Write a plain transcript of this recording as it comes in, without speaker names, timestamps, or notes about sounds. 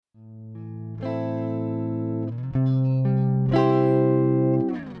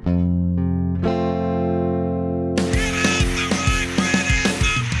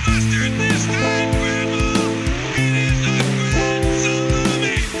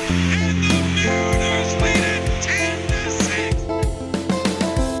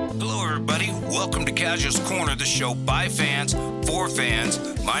show by fans, for fans.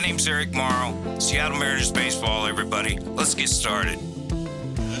 My name's Eric Morrow. Seattle Mariners baseball, everybody. Let's get started.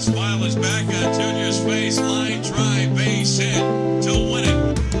 The smile is back on Junior's face. Line drive, base hit to win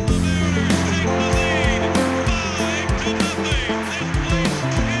it. The Mariners take the lead, 5-0.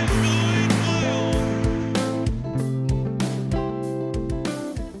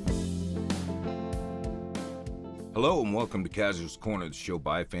 Hello and welcome to Casual's Corner, the show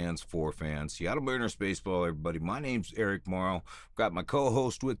by fans, for fans. Seattle Mariners baseball, everybody. My name's Eric Morrow. I've got my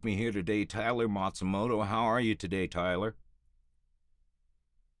co-host with me here today, Tyler Matsumoto. How are you today, Tyler?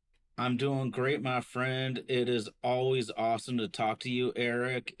 I'm doing great, my friend. It is always awesome to talk to you,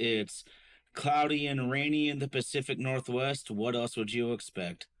 Eric. It's cloudy and rainy in the Pacific Northwest. What else would you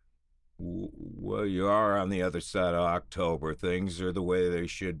expect? Well, you are on the other side of October. Things are the way they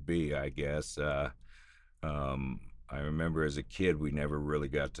should be, I guess. I remember as a kid, we never really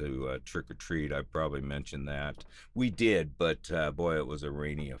got to trick-or-treat. I probably mentioned that. We did, but boy, it was a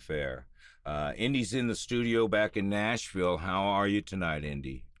rainy affair. Indy's in the studio back in Nashville. How are you tonight,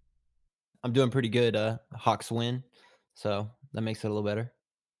 Indy? I'm doing pretty good. Hawks win, so that makes it a little better.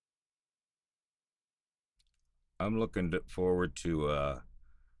 I'm looking forward to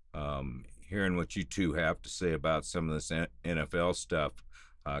hearing what you two have to say about some of this NFL stuff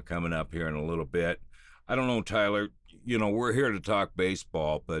coming up here in a little bit. I don't know, Tyler, you know, we're here to talk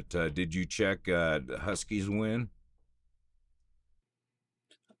baseball, but did you check the Huskies win?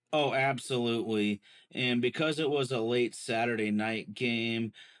 Oh, absolutely. And because it was a late Saturday night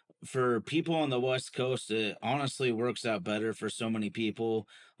game, for people on the West Coast, it honestly works out better for so many people,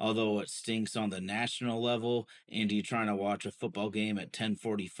 although it stinks on the national level. And you trying to watch a football game at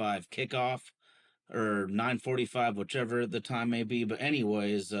 10:45 kickoff or 9:45, whichever the time may be. But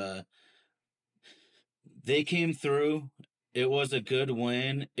anyways, they came through. It was a good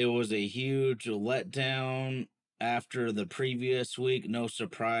win. It was a huge letdown after the previous week. No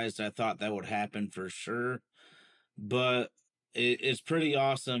surprise. I thought that would happen for sure. But it's pretty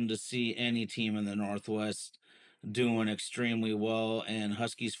awesome to see any team in the Northwest doing extremely well, and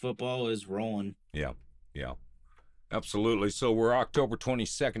Huskies football is rolling. Yeah. Absolutely. So we're October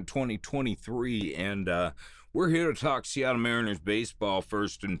 22nd, 2023, and we're here to talk Seattle Mariners baseball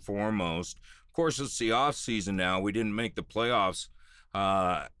first and foremost. Of course, it's the off season now. We didn't make the playoffs.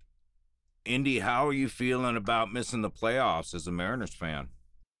 Indy, how are you feeling about missing the playoffs as a Mariners fan?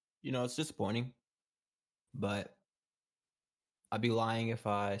 You know, it's disappointing, but I'd be lying if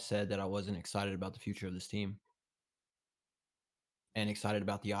I said that I wasn't excited about the future of this team and excited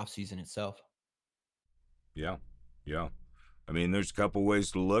about the offseason itself. Yeah. I mean, there's a couple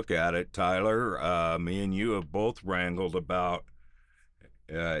ways to look at it, Tyler. Me and you have both wrangled about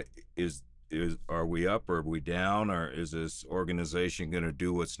are we up or are we down, or is this organization going to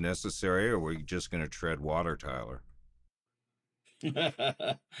do what's necessary, or are we just going to tread water, Tyler?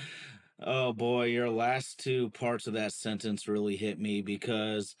 Oh boy, your last two parts of that sentence really hit me,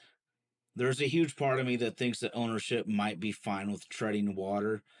 because there's a huge part of me that thinks that ownership might be fine with treading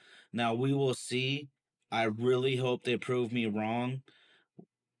water. Now, we will see. I really hope they prove me wrong.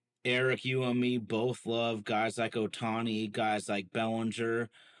 Eric, you and me both love guys like Ohtani, guys like Bellinger.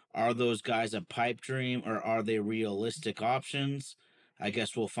 Are those guys a pipe dream, or are they realistic options? I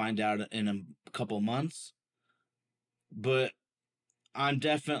guess we'll find out in a couple months. But I'm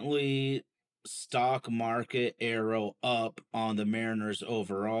definitely stock market arrow up on the Mariners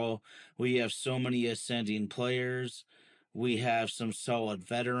overall. We have so many ascending players. We have some solid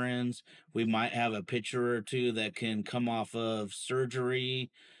veterans. We might have a pitcher or two that can come off of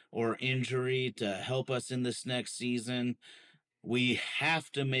surgery or injury to help us in this next season. We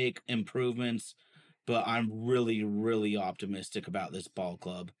have to make improvements, but I'm really, really optimistic about this ball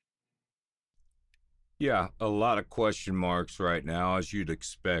club. Yeah, a lot of question marks right now, as you'd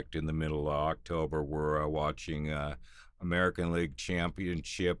expect in the middle of October. We're watching American League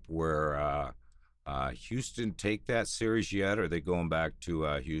Championship where Houston take that series yet, or are they going back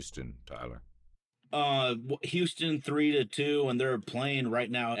to Houston, Tyler? Houston 3-2, and they're playing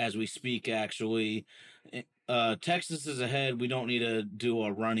right now as we speak, actually. Texas is ahead. We don't need to do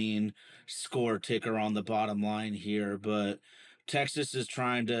a running score ticker on the bottom line here, but Texas is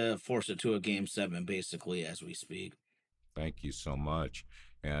trying to force it to a game 7, basically, as we speak. Thank you so much.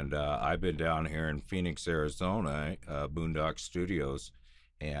 And I've been down here in Phoenix, Arizona, Boondock Studios,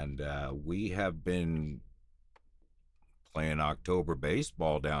 and we have been playing October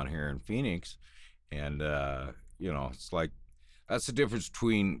baseball down here in Phoenix. And, you know, it's like that's the difference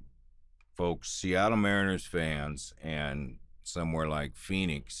between folks, Seattle Mariners fans, and somewhere like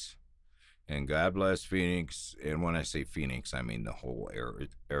Phoenix. And God bless Phoenix. And when I say Phoenix, I mean the whole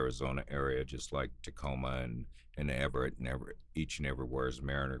Arizona area, just like Tacoma and Everett and each and everywhere is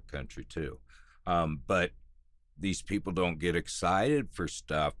Mariner country too. But these people don't get excited for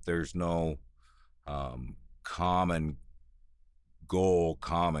stuff. There's no common goal,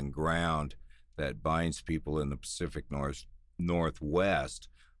 common ground that binds people in the Pacific Northwest.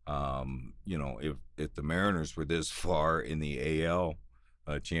 If the Mariners were this far in the AL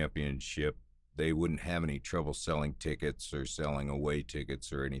championship, they wouldn't have any trouble selling tickets or selling away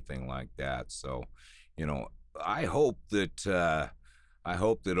tickets or anything like that. So, I hope that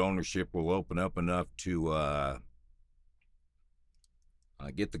ownership will open up enough to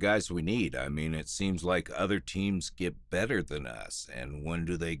get the guys we need. I mean, it seems like other teams get better than us, and when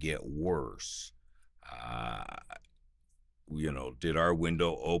do they get worse? Did our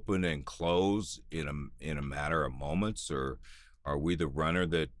window open and close in a matter of moments, or are we the runner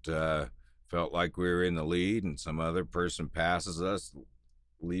that felt like we were in the lead and some other person passes us,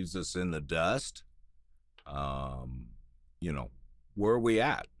 leaves us in the dust? Where are we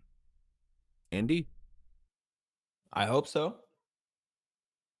at? Indy? I hope so.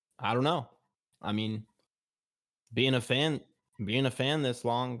 I don't know. I mean, being a fan this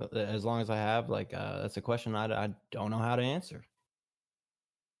long, as long as I have, that's a question I don't know how to answer.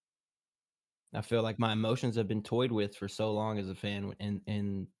 I feel like my emotions have been toyed with for so long as a fan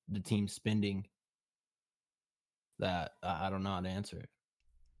in the team spending that I don't know how to answer it.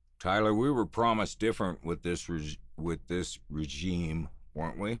 Tyler, we were promised different with this regime,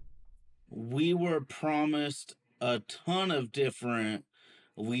 weren't we? We were promised a ton of different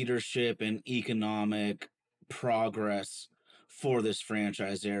leadership and economic progress for this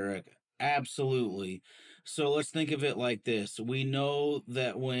franchise, Eric. Absolutely. So let's think of it like this. We know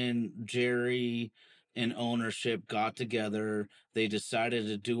that when Jerry and ownership got together, they decided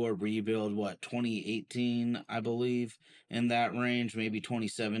to do a rebuild, 2018, I believe, in that range, maybe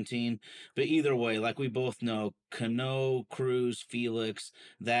 2017. But either way, like we both know, Cano, Cruz, Felix,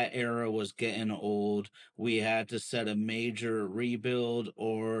 that era was getting old. We had to set a major rebuild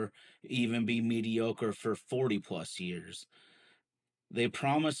or even be mediocre for 40 plus years. They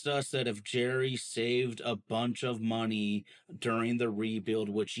promised us that if Jerry saved a bunch of money during the rebuild,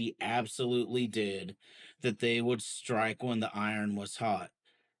 which he absolutely did, that they would strike when the iron was hot.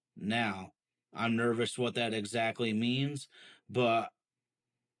 Now, I'm nervous what that exactly means, but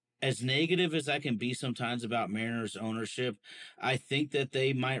as negative as I can be sometimes about Mariners ownership, I think that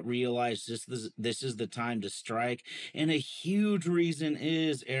they might realize this is the time to strike. And a huge reason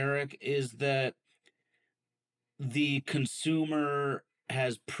is, Eric, is that the consumer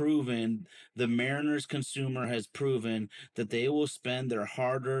has proven, the Mariners consumer has proven that they will spend their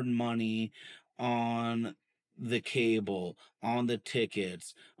hard-earned money on the cable, on the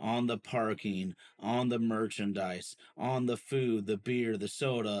tickets, on the parking, on the merchandise, on the food, the beer, the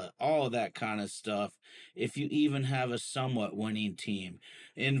soda, all of that kind of stuff. If you even have a somewhat winning team,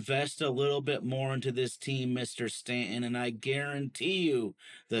 invest a little bit more into this team, Mr. Stanton, and I guarantee you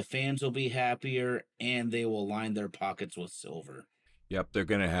the fans will be happier and they will line their pockets with silver. Yep, they're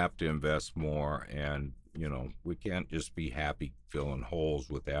going to have to invest more, and we can't just be happy filling holes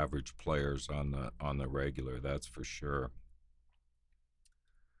with average players on the regular. That's for sure.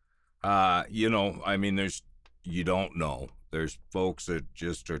 I mean, you don't know. There's folks that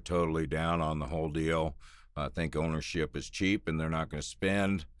just are totally down on the whole deal. Think ownership is cheap and they're not going to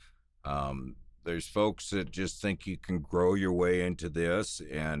spend. There's folks that just think you can grow your way into this,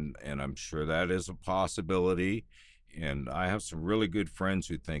 and I'm sure that is a possibility. And I have some really good friends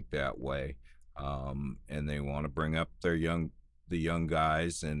who think that way, and they want to bring up the young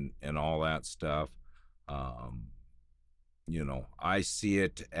guys and all that stuff. I see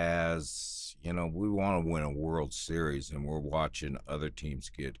it as, we want to win a World Series, and we're watching other teams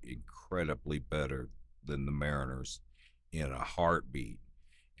get incredibly better than the Mariners in a heartbeat.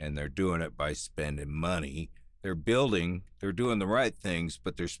 And they're doing it by spending money. They're doing the right things,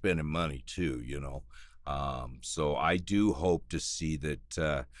 but they're spending money too, So I do hope to see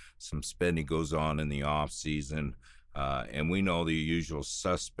that some spending goes on in the off season. And we know the usual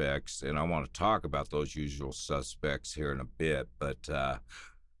suspects, and I want to talk about those usual suspects here in a bit. But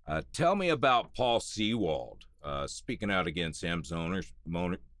tell me about Paul Sewald, speaking out against M's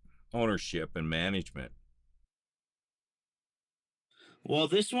ownership and management. Well,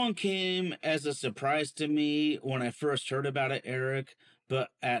 this one came as a surprise to me when I first heard about it, Eric. But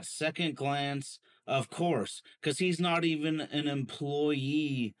at second glance, of course, because he's not even an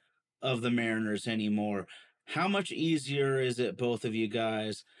employee of the Mariners anymore. How much easier is it, both of you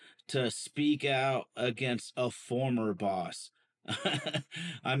guys, to speak out against a former boss?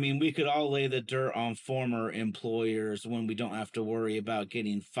 I mean, we could all lay the dirt on former employers when we don't have to worry about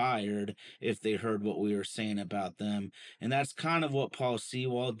getting fired if they heard what we were saying about them. And that's kind of what Paul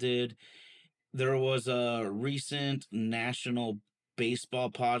Sewald did. There was a recent national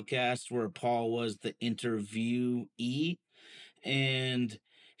baseball podcast where Paul was the interviewee, and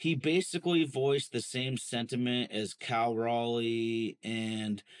he basically voiced the same sentiment as Cal Raleigh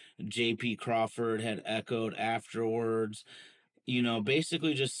and JP Crawford had echoed afterwards.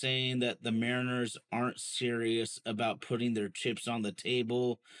 Basically just saying that the Mariners aren't serious about putting their chips on the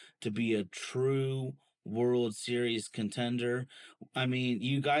table to be a true World Series contender. I mean,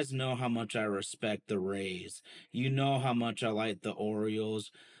 you guys know how much I respect the Rays. You know how much I like the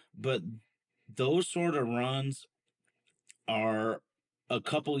Orioles, but those sort of runs are a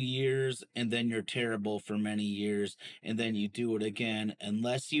couple years and then you're terrible for many years and then you do it again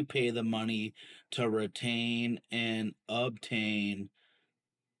unless you pay the money to retain and obtain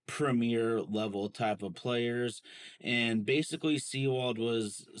premier level type of players. And basically Sewald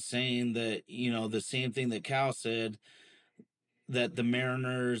was saying that, the same thing that Cal said, that the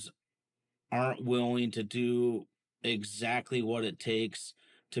Mariners aren't willing to do exactly what it takes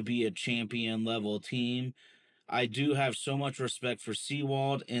to be a champion level team. I do have so much respect for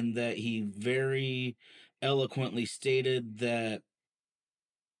Sewald in that he very eloquently stated that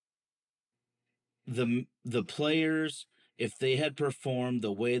the players, if they had performed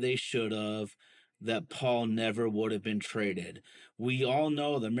the way they should have, that Paul never would have been traded. We all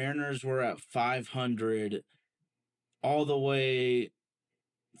know the Mariners were at 500 all the way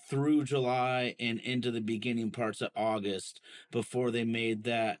through July and into the beginning parts of August before they made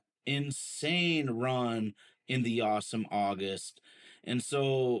that insane run in the awesome August. And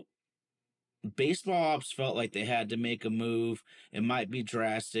so baseball ops felt like they had to make a move. It might be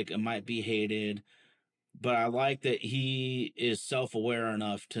drastic, it might be hated, but I like that he is self-aware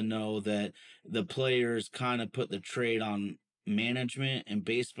enough to know that the players kind of put the trade on management and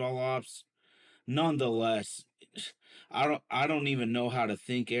baseball ops. Nonetheless, I don't even know how to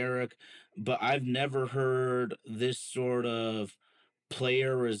think, Eric, but I've never heard this sort of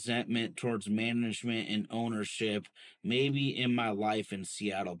player resentment towards management and ownership maybe in my life in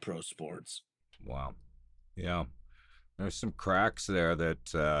Seattle pro sports. Wow. Yeah. There's some cracks there that,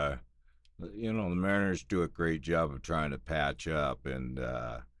 the Mariners do a great job of trying to patch up. And,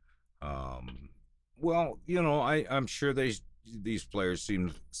 I'm sure these players seem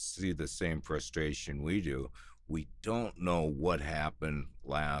to see the same frustration we do. We don't know what happened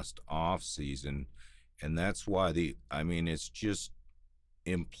last off season. And that's why it's just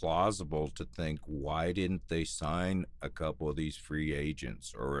implausible to think, why didn't they sign a couple of these free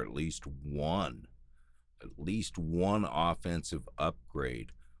agents, or at least one offensive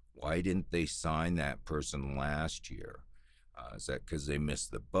upgrade? Why didn't they sign that person last year? Is that because they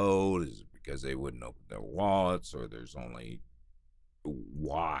missed the boat? Is it because they wouldn't open their wallets? Or there's only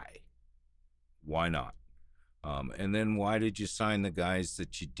why not? And then why did you sign the guys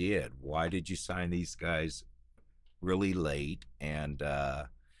that you did? Why did you sign these guys really late? And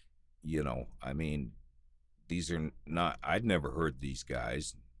these are not, I'd never heard these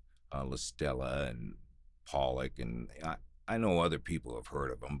guys, La Stella and Pollock, and I know other people have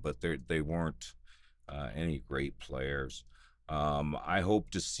heard of them, but they weren't any great players. I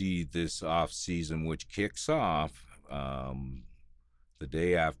hope to see this off season, which kicks off the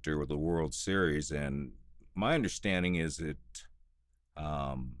day after the World Series, and my understanding is it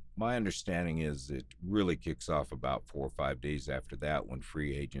really kicks off about 4 or 5 days after that, when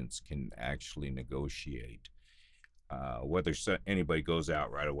free agents can actually negotiate. Whether anybody goes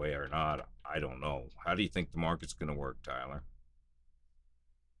out right away or not, I don't know. How do you think the market's going to work, Tyler?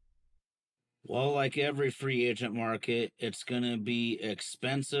 Well, like every free agent market, it's going to be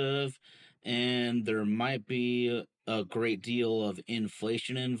expensive and there might be a great deal of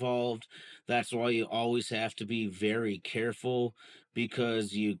inflation involved. That's why you always have to be very careful,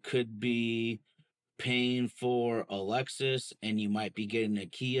 because you could be paying for a Lexus and you might be getting a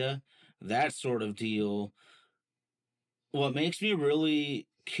Kia, that sort of deal. What makes me really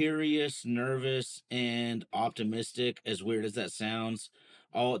curious, nervous, and optimistic, as weird as that sounds,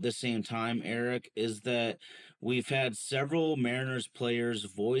 all at the same time, Eric, is that we've had several Mariners players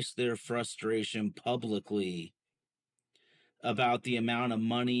voice their frustration publicly about the amount of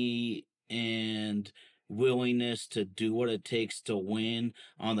money and willingness to do what it takes to win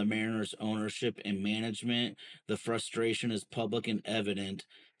on the Mariners ownership and management. The frustration is public and evident.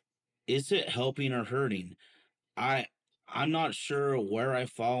 Is it helping or hurting? I I'm not sure where I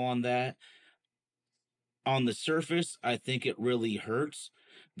fall on that. On the surface, I think it really hurts,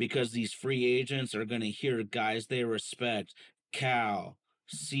 because these free agents are going to hear guys they respect Cal,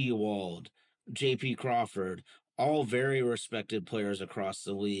 Sewald, J.P. Crawford, all very respected players across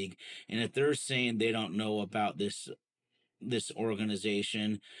the league. And if they're saying they don't know about this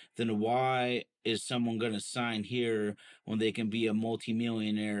organization, then why is someone going to sign here when they can be a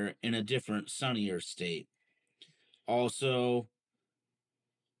multimillionaire in a different, sunnier state? Also,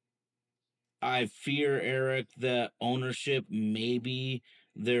 I fear, Eric, that ownership, maybe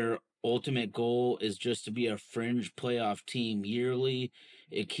their ultimate goal is just to be a fringe playoff team yearly.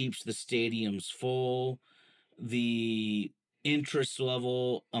 It keeps the stadiums full. The interest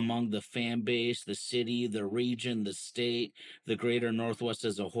level among the fan base, the city, the region, the state, the greater Northwest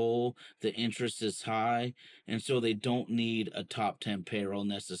as a whole, the interest is high. And so they don't need a top 10 payroll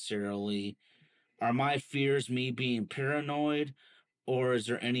necessarily. Are my fears me being paranoid, or is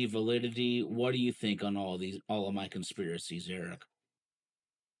there any validity? What do you think on all of my conspiracies, Eric?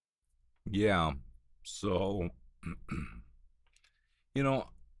 Yeah. So, you know,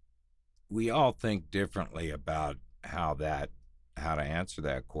 we all think differently about how to answer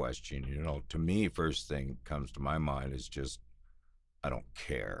that question. You know, to me, first thing comes to my mind is just, I don't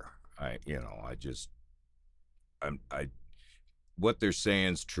care. What they're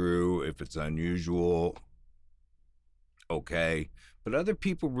saying is true. If it's unusual, okay. But other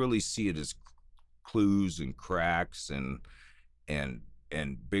people really see it as clues and cracks and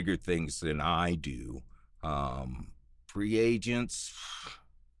bigger things than I do. Free agents,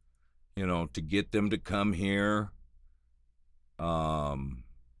 you know, to get them to come here, you're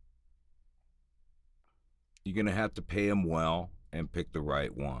going to have to pay them well and pick the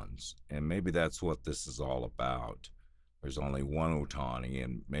right ones. And maybe that's what this is all about. There's only one Ohtani,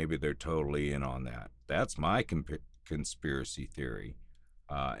 and maybe they're totally in on that. That's my conspiracy theory.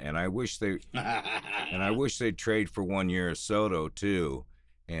 And I wish they'd trade for 1 year of Soto too.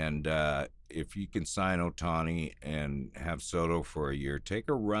 And if you can sign Ohtani and have Soto for a year, take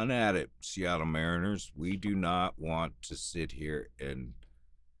a run at it, Seattle Mariners. We do not want to sit here and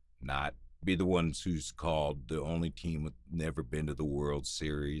not be the ones who's called the only team with never been to the World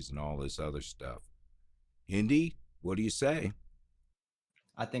Series and all this other stuff. Indy, what do you say?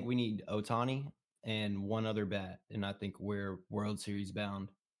 I think we need Ohtani and one other bat, and I think we're World Series bound.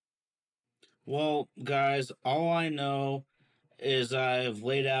 Well, guys, all I know is I've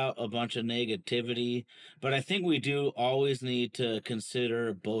laid out a bunch of negativity, but I think we do always need to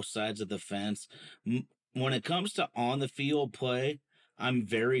consider both sides of the fence. When it comes to on the field play, I'm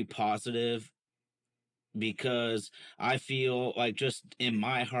very positive because I feel like, just in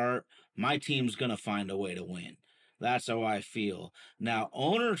my heart, my team's going to find a way to win. That's how I feel. Now,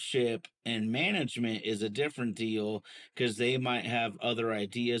 ownership and management is a different deal because they might have other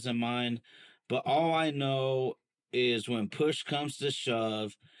ideas in mind. But all I know is when push comes to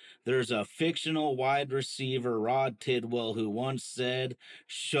shove, there's a fictional wide receiver, Rod Tidwell, who once said,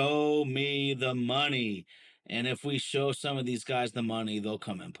 "Show me the money." And if we show some of these guys the money, they'll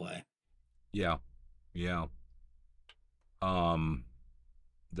come and play. Yeah. They'll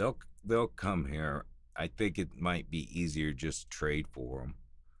come here. I think it might be easier just trade for them.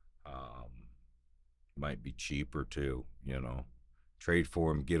 Might be cheaper too, you know. Trade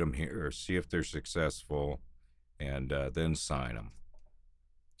for them, get them here, see if they're successful, and then sign them.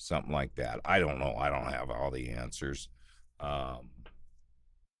 Something like that. I don't know. I don't have all the answers. Who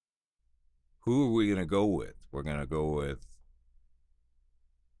are we going to go with? We're going to go with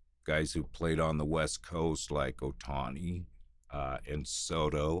guys who played on the West Coast like Ohtani and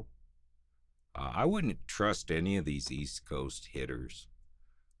Soto. I wouldn't trust any of these East Coast hitters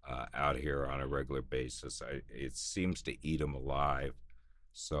out here on a regular basis. It seems to eat them alive.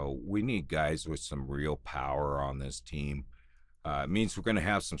 So we need guys with some real power on this team. It means we're going to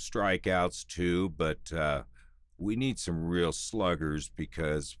have some strikeouts too, but we need some real sluggers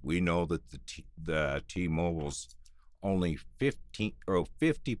because we know that the T-Mobile's only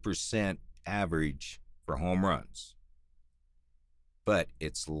 50% average for home runs. But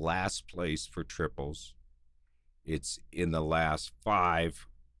it's last place for triples. It's in the last 5.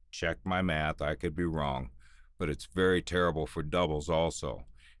 Check my math. I could be wrong. But it's very terrible for doubles also.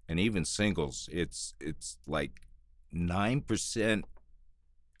 And even singles, it's like 9%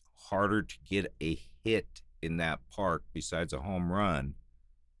 harder to get a hit in that park besides a home run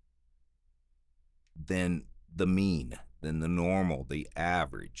than the mean, than the normal, the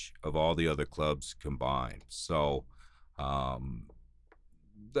average of all the other clubs combined. So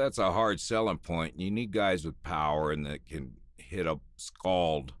that's a hard selling point. You need guys with power and that can hit up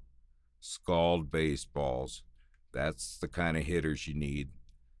scald baseballs. That's the kind of hitters you need.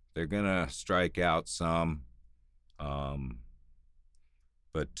 They're gonna strike out some,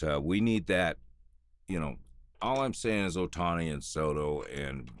 but we need that, you know, All I'm saying is Ohtani and Soto,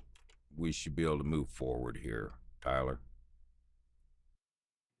 and we should be able to move forward here, Tyler.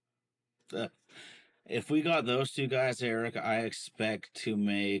 If we got those two guys, Eric, I expect to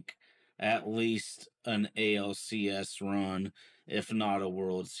make at least an ALCS run, if not a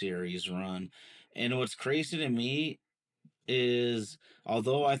World Series run. And what's crazy to me is,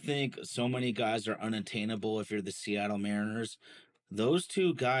 although I think so many guys are unattainable if you're the Seattle Mariners, those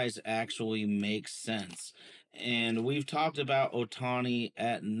two guys actually make sense. And we've talked about Ohtani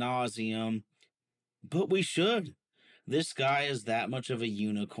at nauseum, but we should. This guy is that much of a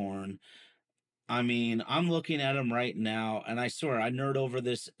unicorn. I mean, I'm looking at him right now, and I swear I nerd over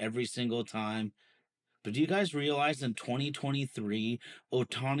this every single time. But do you guys realize in 2023,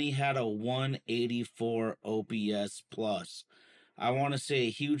 Ohtani had a 184 OPS plus? I want to say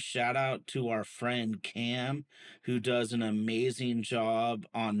a huge shout out to our friend Cam, who does an amazing job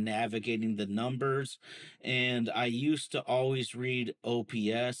on navigating the numbers. And I used to always read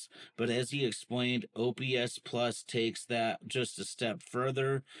OPS, but as he explained, OPS plus takes that just a step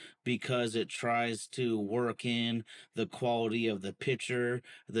further because it tries to work in the quality of the pitcher,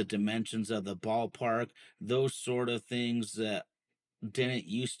 the dimensions of the ballpark, those sort of things that didn't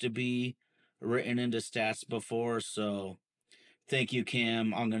used to be written into stats before. So thank you,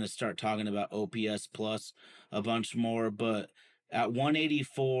 Cam. I'm going to start talking about OPS plus a bunch more, but at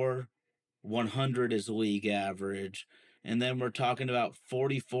 184, 100 is league average. And then we're talking about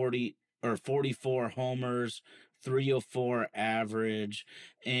 40 or 44 homers, 304 average.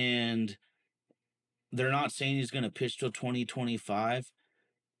 And they're not saying he's going to pitch till 2025.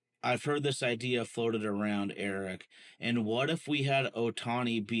 I've heard this idea floated around, Eric. And what if we had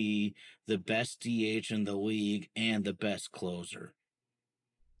Ohtani be the best DH in the league and the best closer?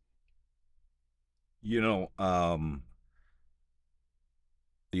 You know,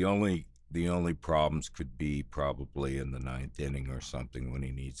 the only problems could be probably in the ninth inning or something when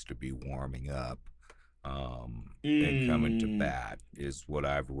he needs to be warming up and coming to bat is what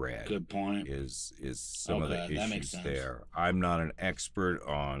I've read. Good point. Is some of the that makes issues sense. there. I'm not an expert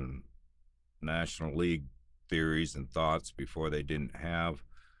on National League theories and thoughts before they didn't have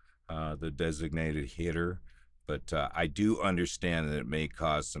the designated hitter, but I do understand that it may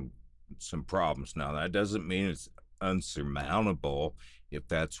cause some problems. Now, that doesn't mean it's unsurmountable if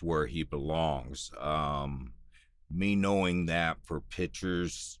that's where he belongs. Me knowing that for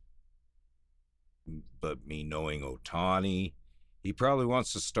pitchers, but me knowing Ohtani, he probably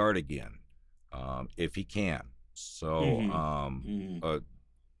wants to start again if he can. So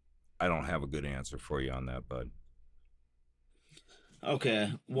I don't have a good answer for you on that, bud.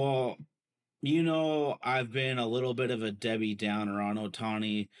 Okay, well, you know, I've been a little bit of a Debbie Downer on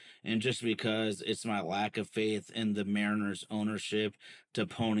Ohtani, and just because it's my lack of faith in the Mariners ownership to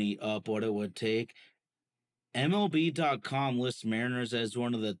pony up what it would take, MLB.com lists Mariners as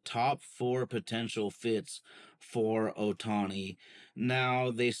one of the top 4 potential fits for Ohtani. Now,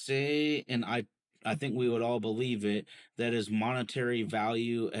 they say, and I think we would all believe it, that his monetary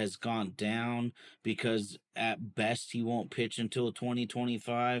value has gone down because at best he won't pitch until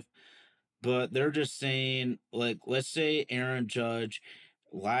 2025. But they're just saying, like, let's say Aaron Judge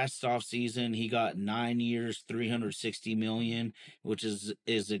last offseason he got 9 years, $360 million, which is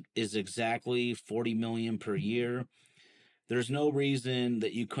exactly $40 million per year. There's no reason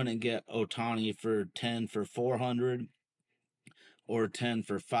that you couldn't get Ohtani for 10 for 400 or 10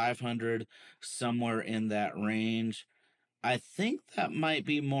 for 500, somewhere in that range. I think that might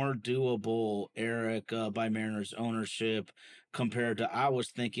be more doable, Eric, by Mariners ownership compared to I was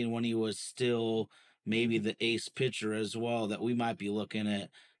thinking when he was still maybe the ace pitcher as well, that we might be looking at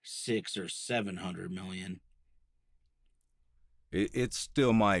 600 or 700 million. It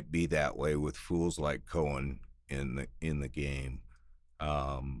still might be that way with fools like Cohen in the game.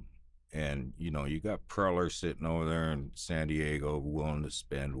 And you know, you got Preller sitting over there in San Diego willing to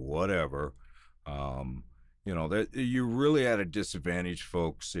spend whatever. You know, that you're really at a disadvantage,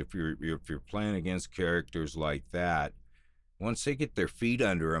 folks, if you're playing against characters like that. Once they get their feet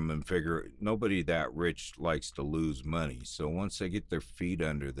under them and figure, nobody that rich likes to lose money. So once they get their feet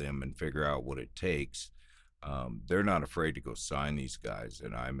under them and figure out what it takes, they're not afraid to go sign these guys.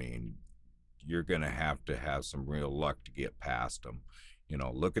 And I mean, you're going to have some real luck to get past them. You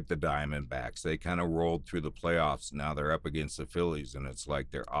know, look at the Diamondbacks. They kind of rolled through the playoffs. Now they're up against the Phillies, and it's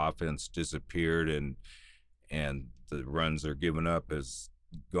like their offense disappeared and the runs they're giving up has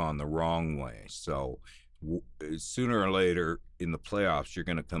gone the wrong way. So sooner or later in the playoffs, you're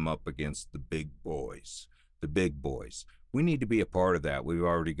going to come up against the big boys. We need to be a part of that. We've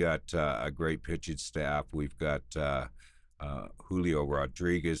already got a great pitching staff. We've got Julio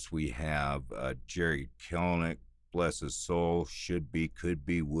Rodriguez. We have Jerry Kelnick, bless his soul, should be, could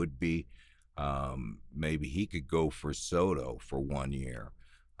be, would be. Maybe he could go for Soto for 1 year.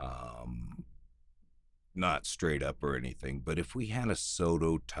 Not straight up or anything, but if we had a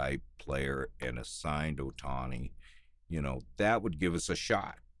Soto type player and a signed Ohtani, that would give us a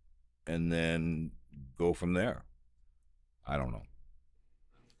shot, and then go from there. I don't know.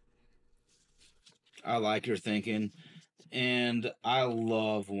 I like your thinking, and I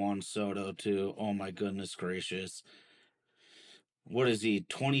love Juan Soto too. Oh my goodness gracious. What is he,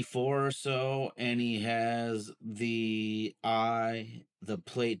 24 or so? And he has the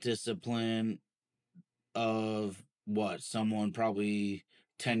plate discipline of someone probably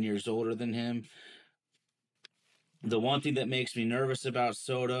 10 years older than him. The one thing that makes me nervous about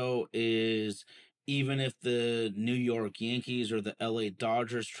Soto is even if the New York Yankees or the LA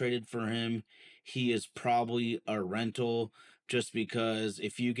Dodgers traded for him, he is probably a rental, just because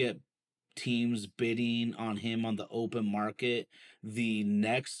if you get teams bidding on him on the open market the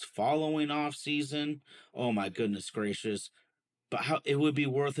next following off season, oh my goodness gracious. But how it would be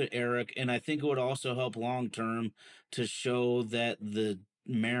worth it, Eric, and I think it would also help long term to show that the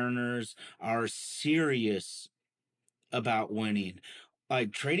Mariners are serious about winning.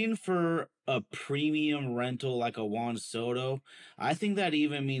 Like trading for a premium rental like a Juan Soto, I think that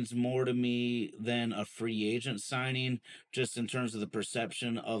even means more to me than a free agent signing, just in terms of the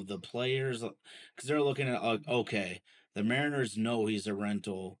perception of the players. Because they're looking at, like, okay, the Mariners know he's a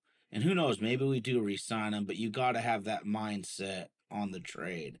rental, and who knows, maybe we do re-sign him, but you got to have that mindset on the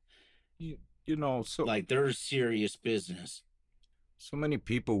trade. So Like, they're serious business. So many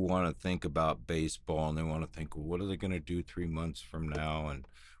people want to think about baseball, and they want to think, well, what are they going to do 3 months from now? And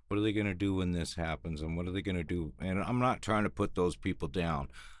what are they going to do when this happens? And what are they going to do? And I'm not trying to put those people down.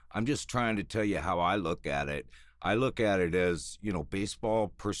 I'm just trying to tell you how I look at it. I look at it as,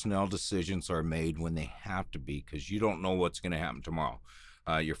 baseball personnel decisions are made when they have to be, because you don't know what's going to happen tomorrow.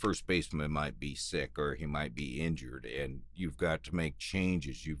 Your first baseman might be sick, or he might be injured, and you've got to make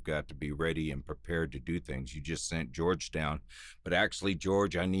changes. You've got to be ready and prepared to do things. You just sent George down, but actually,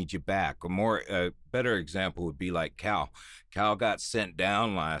 George, I need you back. A better example would be like Cal. Cal got sent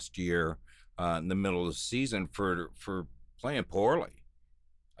down last year in the middle of the season for playing poorly,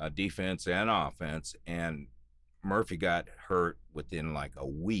 defense and offense, and Murphy got hurt within like a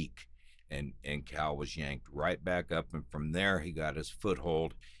week. And Cal was yanked right back up, and from there he got his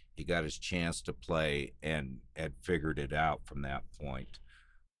foothold, he got his chance to play, and had figured it out from that point.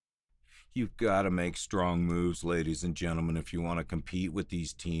 You've got to make strong moves, ladies and gentlemen, if you want to compete with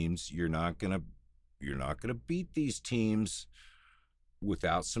these teams. You're not gonna beat these teams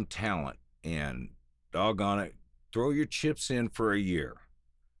without some talent, and doggone it, throw your chips in for a year,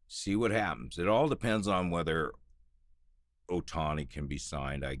 see what happens. It all depends on whether Ohtani can be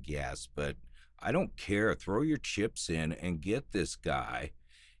signed, I guess, but I don't care. Throw your chips in and get this guy,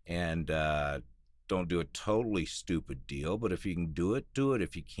 and don't do a totally stupid deal. But if you can do it, do it.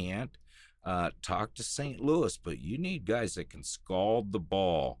 If you can't, talk to St. Louis. But you need guys that can scald the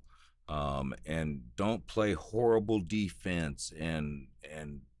ball, and don't play horrible defense. And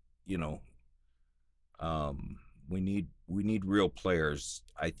we need real players.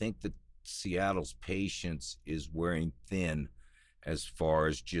 I think that Seattle's patience is wearing thin as far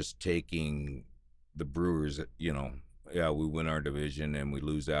as just taking the Brewers. We win our division and we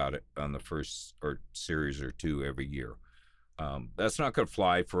lose out on the first or series or two every year. That's not going to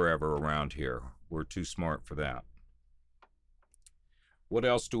fly forever around here. We're too smart for that. What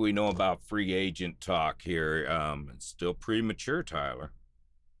else do we know about free agent talk here? It's still premature, Tyler.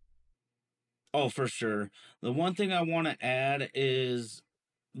 Oh, for sure. The one thing I want to add is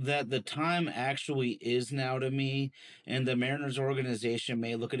that the time actually is now to me, and the Mariners organization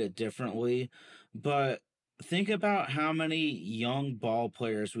may look at it differently, but think about how many young ball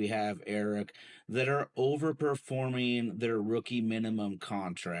players we have, Eric, that are overperforming their rookie minimum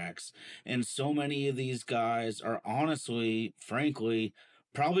contracts. And so many of these guys are honestly, frankly,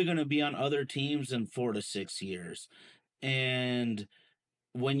 probably going to be on other teams in 4 to 6 years. And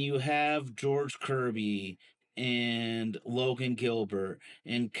when you have George Kirby and Logan Gilbert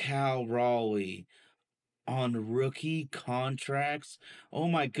and Cal Raleigh on rookie contracts, oh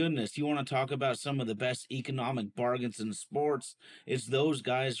my goodness, you want to talk about some of the best economic bargains in sports? It's those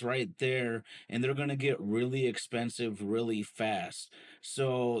guys right there, and they're going to get really expensive really fast.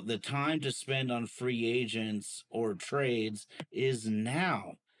 So the time to spend on free agents or trades is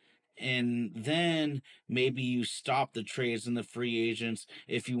now. And then maybe you stop the trades and the free agents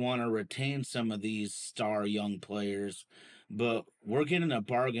if you want to retain some of these star young players. But we're getting a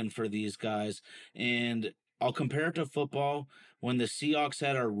bargain for these guys. And I'll compare it to football. When the Seahawks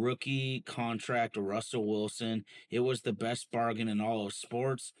had a rookie contract, Russell Wilson, it was the best bargain in all of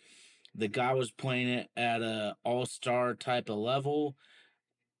sports. The guy was playing it at a all-star type of level,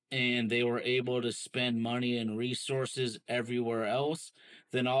 and they were able to spend money and resources everywhere else.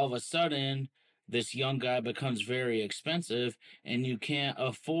 Then all of a sudden, this young guy becomes very expensive, and you can't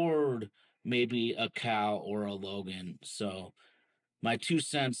afford maybe a Cal or a Logan. So, my 2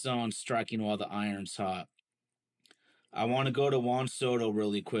 cents on striking while the iron's hot. I want to go to Juan Soto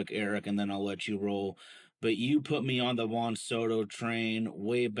really quick, Eric, and then I'll let you roll. But you put me on the Juan Soto train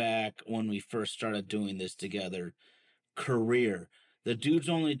way back when we first started doing this together. Career. The dude's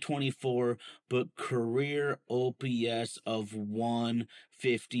only 24, but career OPS of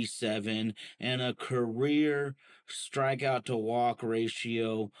 157 and a career strikeout to walk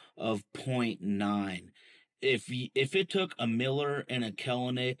ratio of 0.9. If it took a Miller and a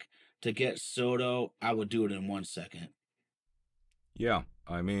Kellenic to get Soto, I would do it in 1 second. Yeah,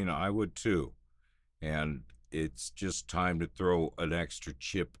 I mean, I would too. And it's just time to throw an extra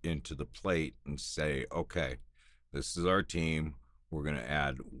chip into the plate and say, okay, this is our team. We're going to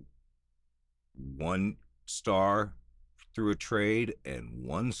add 1 star through a trade and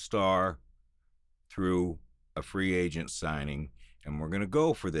 1 star through a free agent signing. And we're going to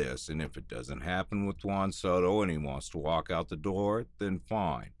go for this. And if it doesn't happen with Juan Soto and he wants to walk out the door, then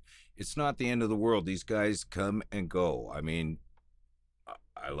fine. It's not the end of the world. These guys come and go. I mean,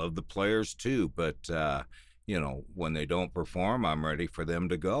 I love the players too, but, when they don't perform, I'm ready for them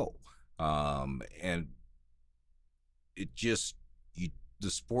to go. And it just,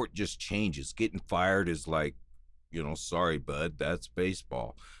 the sport just changes. Getting fired is like, sorry, bud, that's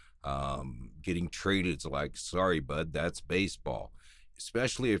baseball. Getting traded is like, sorry, bud, that's baseball.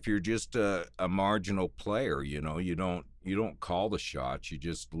 Especially if you're just a marginal player, you don't call the shots. You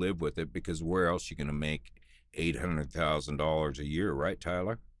just live with it, because where else are you going to make $800,000 a year, right,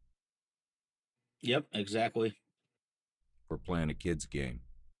 Tyler? Yep, exactly. We're playing a kid's game.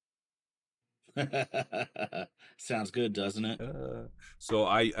 Sounds good, doesn't it? So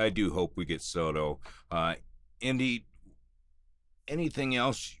I do hope we get Soto. Indy, anything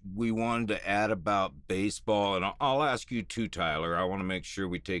else we wanted to add about baseball? And I'll ask you too, Tyler. I want to make sure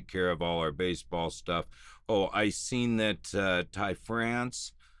we take care of all our baseball stuff. Oh, I seen that Ty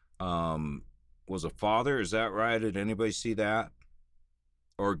France was a father. Is that right? Did anybody see that?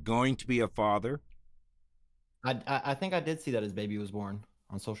 Or going to be a father? I think I did see that his baby was born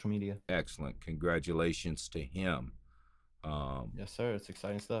on social media. Excellent. Congratulations to him. Yes, sir. It's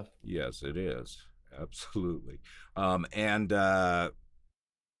exciting stuff. Yes, it is. Absolutely.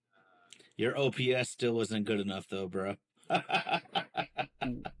 Your OPS still isn't good enough, though, bro.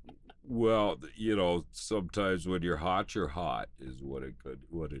 Well, sometimes when you're hot is what it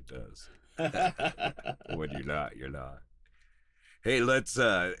does. When you're not. Hey, let's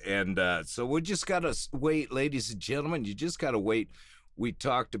so we just gotta wait, ladies and gentlemen. You just gotta wait. We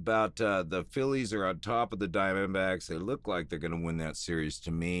talked about the Phillies are on top of the Diamondbacks. They look like they're gonna win that series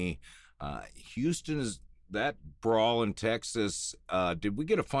to me. Houston is that brawl in Texas. Did we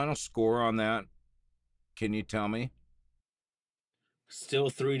get a final score on that? Can you tell me?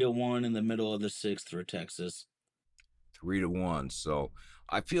 Still 3-1 in the middle of the 6th for Texas. 3-1. So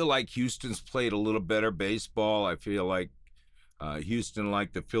I feel like Houston's played a little better baseball. I feel like Houston,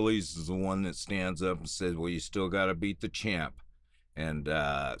 like the Phillies, is the one that stands up and says, well, you still got to beat the champ. And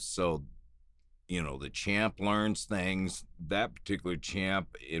so, the champ learns things. That particular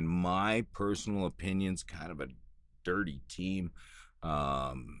champ, in my personal opinion, is kind of a dirty team.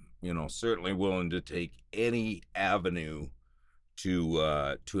 Certainly willing to take any avenue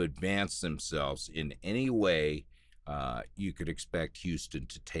to advance themselves in any way. You could expect Houston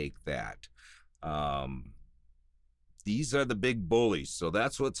to take that. These are the big bullies. So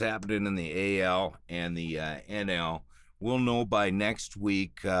that's what's happening in the AL and the NL. We'll know by next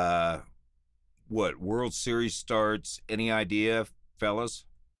week what World Series starts. Any idea, fellas?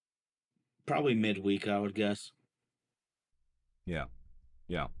 Probably midweek, I would guess. Yeah.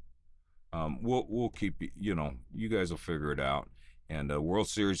 We'll keep you guys will figure it out. And World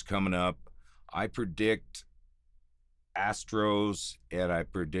Series coming up. I predict Astros and I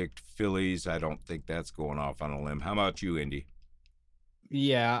predict Phillies. I don't think that's going off on a limb. How about you, Indy?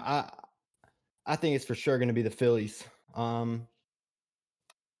 Yeah, I think it's for sure going to be the Phillies.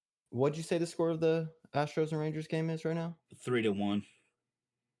 What'd you say the score of the Astros and Rangers game is right now? 3-1.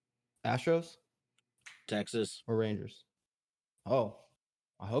 Astros? Texas. Or Rangers? Oh,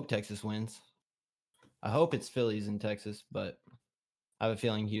 I hope Texas wins. I hope it's Phillies in Texas, but I have a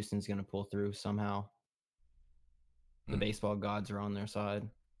feeling Houston's going to pull through somehow. The baseball gods are on their side,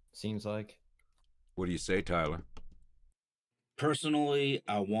 seems like. What do you say, Tyler? Personally,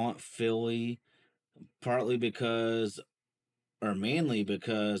 I want Philly, partly because, or mainly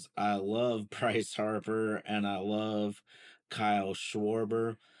because I love Bryce Harper and I love Kyle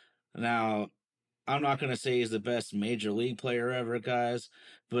Schwarber. Now, I'm not going to say he's the best major league player ever, guys,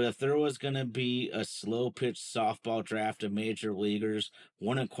 but if there was going to be a slow pitch softball draft of major leaguers,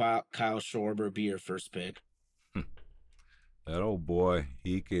 wouldn't Kyle Schwarber be your first pick? That old boy,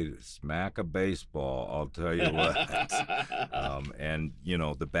 he could smack a baseball, I'll tell you what. And,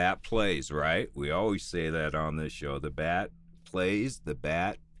 the bat plays, right? We always say that on this show. The bat plays, the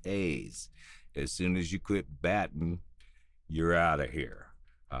bat pays. As soon as you quit batting, you're out of here.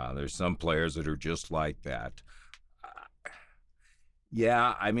 There's some players that are just like that.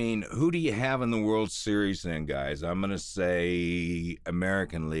 Yeah, I mean, who do you have in the World Series then, guys? I'm going to say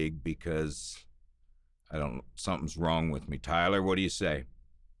American League because something's wrong with me. Tyler, what do you say?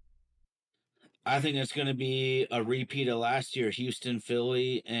 I think it's going to be a repeat of last year, Houston,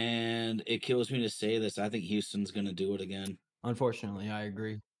 Philly, and it kills me to say this. I think Houston's going to do it again. Unfortunately, I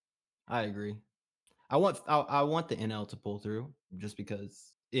agree. I want the NL to pull through just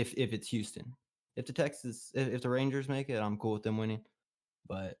because if it's Houston, if the Rangers make it, I'm cool with them winning.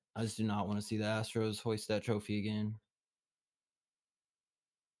 But I just do not want to see the Astros hoist that trophy again.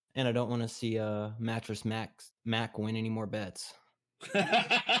 And I don't want to see Mattress Mac win any more bets.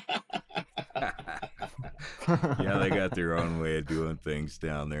 Yeah, they got their own way of doing things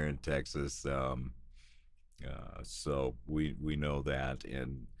down there in Texas. So we know that.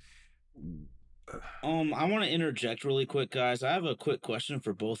 And I want to interject really quick, guys. I have a quick question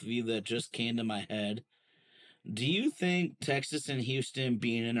for both of you that just came to my head. Do you think Texas and Houston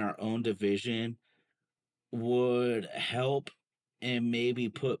being in our own division would help and maybe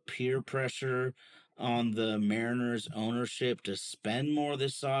put peer pressure on the Mariners ownership to spend more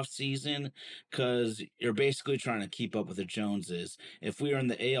this offseason? Because you're basically trying to keep up with the Joneses. If we are in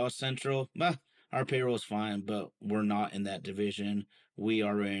the AL Central, our payroll's fine, but we're not in that division. We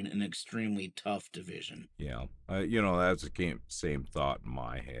are in an extremely tough division. Yeah, that's the same thought in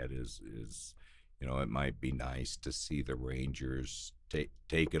my head. Is it might be nice to see the Rangers take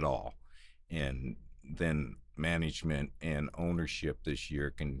it all, and then management and ownership this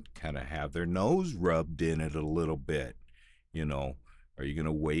year can kind of have their nose rubbed in it a little bit. Are you going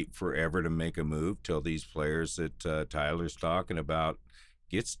to wait forever to make a move till these players that Tyler's talking about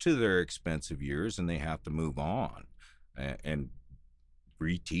gets to their expensive years and they have to move on and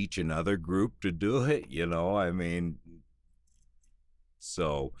reteach another group to do it? I mean,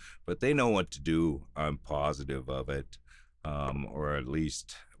 so, but they know what to do. I'm positive of it. Or at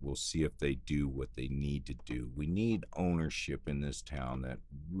least we'll see if they do what they need to do. We need ownership in this town that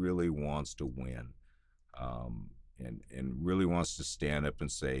really wants to win, and really wants to stand up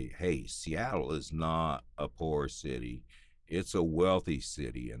and say, hey, Seattle is not a poor city. It's a wealthy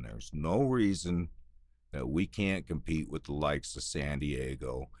city, and there's no reason that we can't compete with the likes of San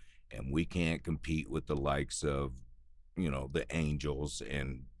Diego, and we can't compete with the likes of, the Angels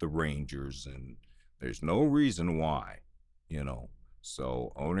and the Rangers, and there's no reason why.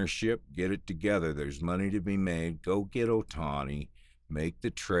 So ownership, get it together. There's money to be made. Go get Ohtani, make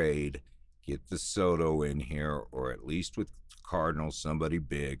the trade, get the Soto in here, or at least with Cardinals, somebody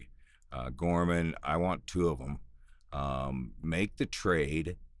big. Gorman, I want 2 of them. Make the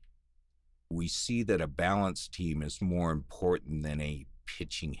trade. We see that a balanced team is more important than a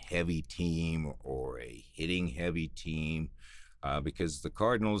pitching heavy team or a hitting heavy team, because the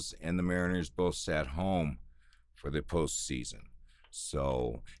Cardinals and the Mariners both sat home for the postseason.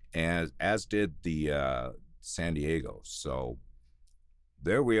 So, as did the San Diego. So,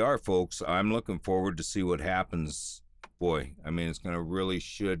 there we are, folks. I'm looking forward to see what happens. Boy, I mean, it's going to really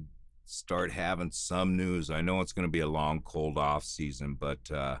should start having some news. I know it's going to be a long, cold off season,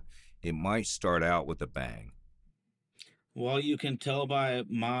 but it might start out with a bang. Well, you can tell by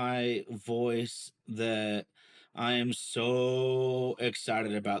my voice that I am so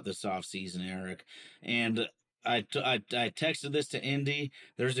excited about this offseason, Eric. And I texted this to Indy.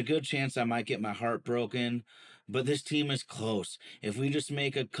 There's a good chance I might get my heart broken, but this team is close. If we just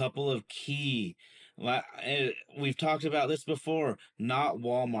make a couple of key, we've talked about this before, not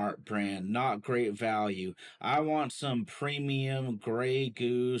Walmart brand, not great value. I want some premium Grey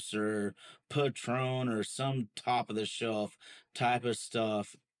Goose or Patron or some top of the shelf type of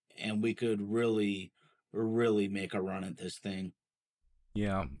stuff, and we could really, really make a run at this thing.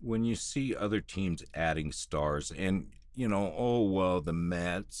 Yeah, when you see other teams adding stars and, the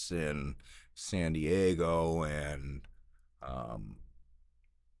Mets and San Diego and,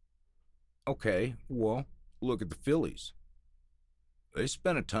 okay, well, look at the Phillies. They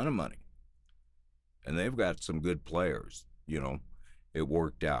spent a ton of money. and they've got some good players. It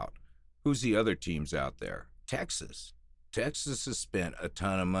worked out. Who's the other teams out there? Texas. Texas has spent a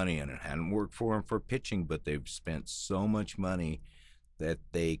ton of money, and it hadn't worked for them for pitching, but they've spent so much money that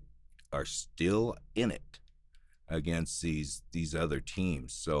they are still in it against these other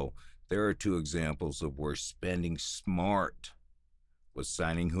teams. So there are two examples of where spending smart. Was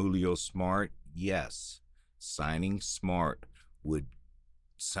signing Julio smart? Yes. Signing smart. Would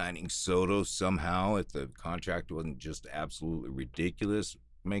signing Soto somehow, if the contract wasn't just absolutely ridiculous,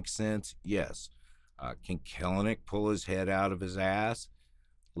 make sense? Yes. Can Kellenick pull his head out of his ass?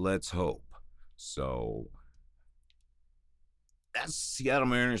 Let's hope. So that's Seattle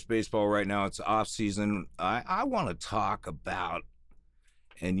Mariners baseball right now. It's off season. I want to talk about,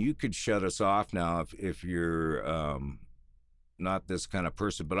 and you could shut us off now if you're not this kind of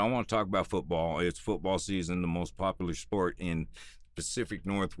person, but I want to talk about football. It's football season. The most popular sport in Pacific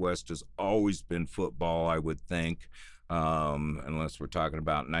Northwest has always been football, I would think, unless we're talking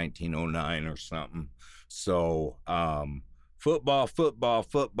about 1909 or something. So football,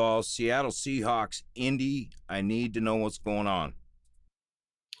 Seattle Seahawks, Indy. I need to know what's going on.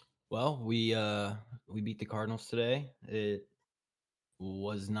 Well, we beat the Cardinals today. It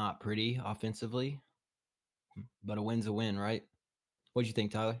was not pretty offensively, but a win's a win, right? What'd you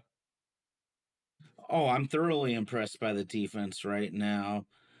think, Tyler? Oh, I'm thoroughly impressed by the defense right now.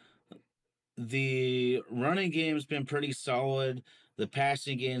 The running game's been pretty solid. The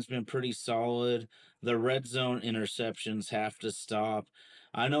passing game's been pretty solid. The red zone interceptions have to stop.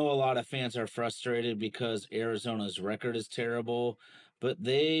 I know a lot of fans are frustrated because Arizona's record is terrible, but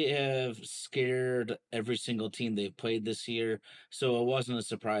they have scared every single team they've played this year. So it wasn't a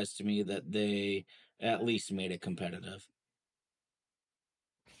surprise to me that they at least made it competitive.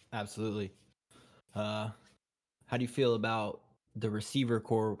 Absolutely. How do you feel about the receiving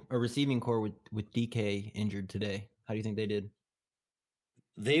core with DK injured today? How do you think they did?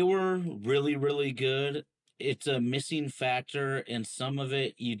 They were really, really good. It's a missing factor, and some of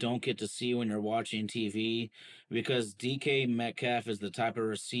it you don't get to see when you're watching TV because DK Metcalf is the type of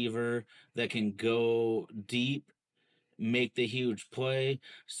receiver that can go deep, make the huge play.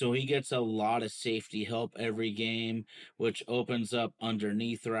 So he gets a lot of safety help every game, which opens up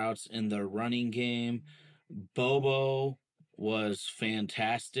underneath routes in the running game. Bobo was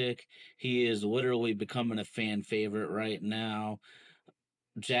fantastic. He is literally becoming a fan favorite right now.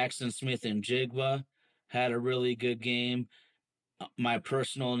 Jackson Smith and Jigba had a really good game. My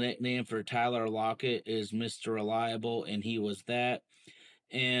personal nickname for Tyler Lockett is Mr. Reliable, and he was that.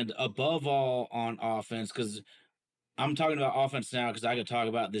 And above all, on offense, because I'm talking about offense now, because I could talk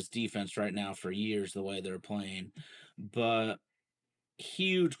about this defense right now for years, the way they're playing. But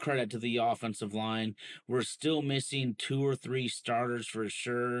huge credit to the offensive line. We're still missing 2 or 3 starters for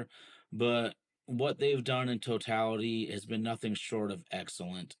sure, but what they've done in totality has been nothing short of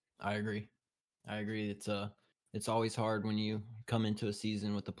excellent. I agree. It's always hard when you come into a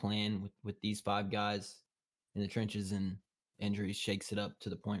season with a plan with these 5 guys in the trenches, and injuries shakes it up to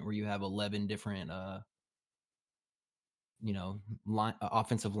the point where you have 11 different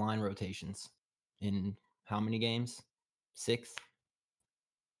offensive line rotations in how many games? 6.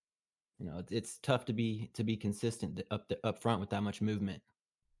 It's tough to be consistent up front with that much movement.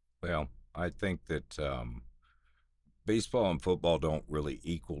 Well, I think that baseball and football don't really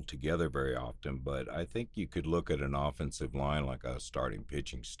equal together very often, but I think you could look at an offensive line like a starting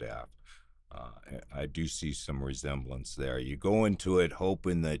pitching staff. I do see some resemblance there. You go into it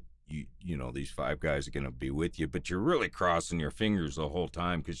hoping that these 5 guys are going to be with you, but you're really crossing your fingers the whole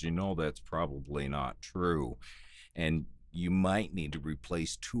time because that's probably not true. And you might need to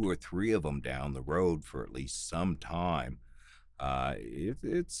replace 2 or 3 of them down the road for at least some time.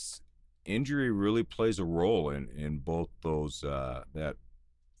 It's injury really plays a role in both those that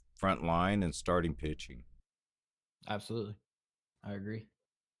front line and starting pitching. Absolutely. I agree.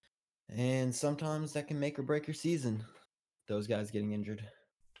 And sometimes that can make or break your season, those guys getting injured.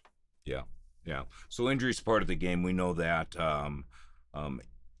 Yeah. So injury's part of the game. We know that.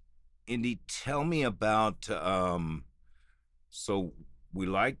 Indy, tell me about so we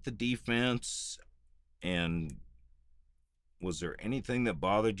like the defense, and was there anything that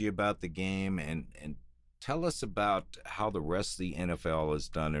bothered you about the game? And tell us about how the rest of the NFL is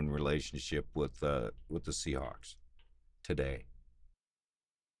done in relationship with the Seahawks today.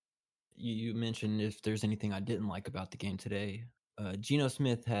 You mentioned if there's anything I didn't like about the game today. Geno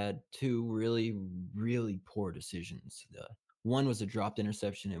Smith had 2 really, really poor decisions. One was a dropped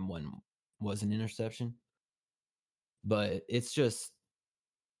interception and one was an interception. But it's just,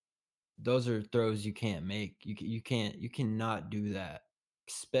 those are throws you can't make. You cannot do that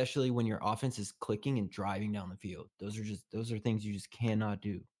especially when your offense is clicking and driving down the field. Those are things you just cannot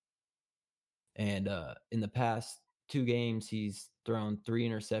do. And in the past 2 games, he's thrown 3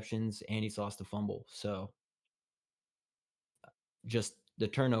 interceptions and he's lost a fumble. So just the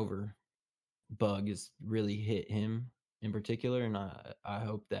turnover bug has really hit him in particular, and I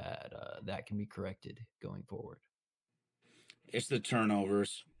hope that that can be corrected going forward. It's the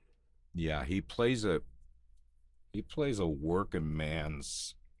turnovers. Yeah, he plays a working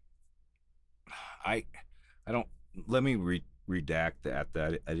man's. I don't. Let me redact that.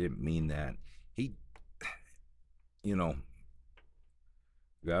 That I didn't mean that. He,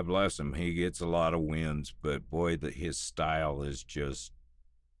 God bless him. He gets a lot of wins, but boy, his style is just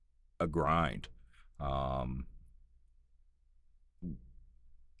a grind.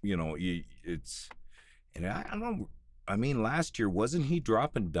 It's, and I don't know. I mean, last year wasn't he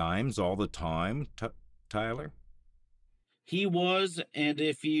dropping dimes all the time, Tyler? He was, and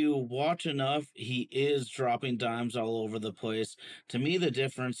if you watch enough, he is dropping dimes all over the place. To me, the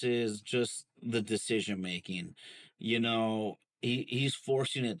difference is just the decision making. He's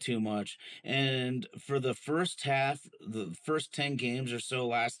forcing it too much. And for the first half, the first 10 games or so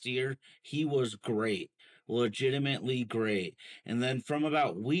last year, he was great, legitimately great. And then from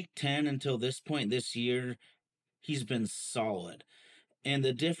about week 10 until this point this year, he's been solid. And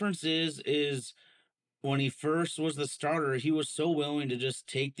the difference is when he first was the starter, he was so willing to just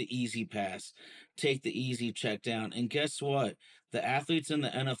take the easy pass, take the easy check down. And guess what? The athletes in the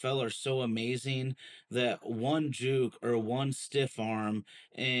NFL are so amazing that one juke or one stiff arm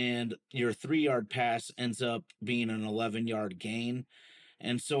and your 3-yard pass ends up being an 11-yard gain.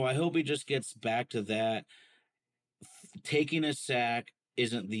 And so I hope he just gets back to that. Taking a sack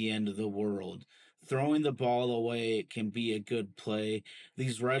isn't the end of the world. Throwing the ball away can be a good play.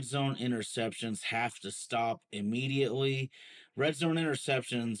 These red zone interceptions have to stop immediately. Red zone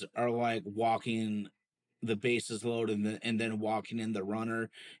interceptions are like walking the bases loaded and then walking in the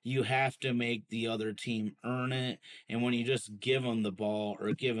runner. You have to make the other team earn it. And when you just give them the ball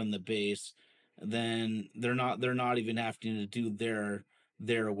or give them the base, then they're not even having to do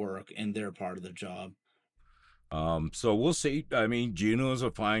their work and their part of the job. So we'll see. I mean, Gino's a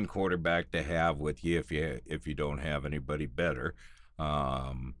fine quarterback to have with you if you don't have anybody better.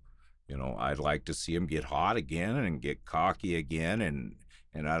 I'd like to see him get hot again and get cocky again,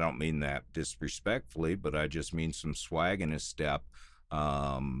 and I don't mean that disrespectfully, but I just mean some swag in his step.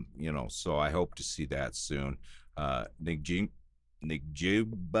 So I hope to see that soon. Nick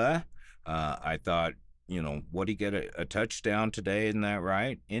Juba, I thought, what he get a touchdown today? Isn't that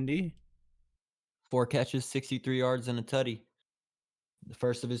right, Indy? 4 catches, 63 yards, and a tutty. The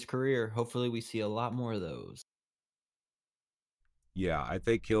first of his career. Hopefully we see a lot more of those. Yeah, I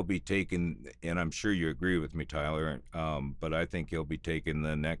think he'll be taking, and I'm sure you agree with me, Tyler, but I think he'll be taking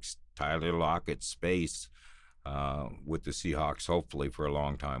the next Tyler Lockett space with the Seahawks, hopefully, for a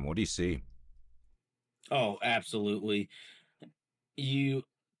long time. What do you see? Oh, absolutely. You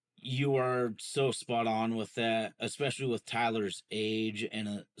are so spot on with that, especially with Tyler's age and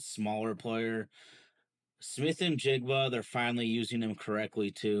a smaller player. Smith and Jigba, they're finally using him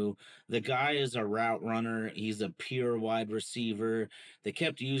correctly too. The guy is a route runner. He's a pure wide receiver. They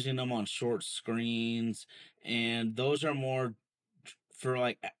kept using him on short screens, and those are more for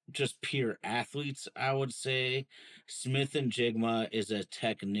like just pure athletes, I would say. Smith and Jigma is a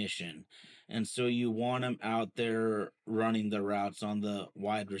technician. And so you want him out there running the routes on the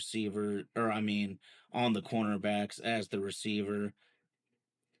wide receiver, or I mean, on the cornerbacks as the receiver.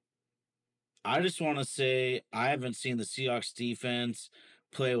 I just want to say I haven't seen the Seahawks defense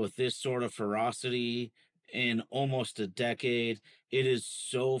play with this sort of ferocity in almost a decade. It is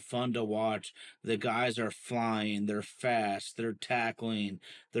so fun to watch. The guys are flying, they're fast, they're tackling,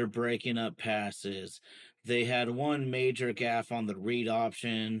 they're breaking up passes. They had one major gaffe on the read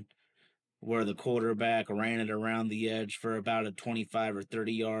option where the quarterback ran it around the edge for about a 25 or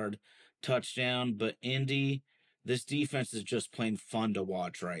 30-yard touchdown. But Indy, this defense is just plain fun to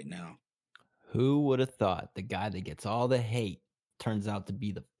watch right now. Who would have thought the guy that gets all the hate turns out to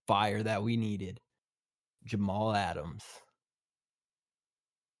be the fire that we needed? Jamal Adams.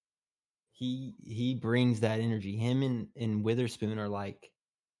 He brings that energy. Him and Witherspoon are like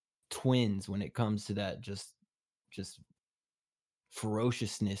twins when it comes to that just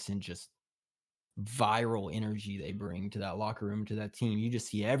ferociousness and just viral energy they bring to that locker room, to that team. You just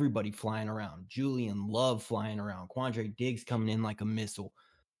see everybody flying around. Julian Love flying around. Quandre Diggs coming in like a missile.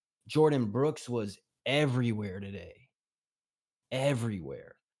 Jordan Brooks was everywhere today.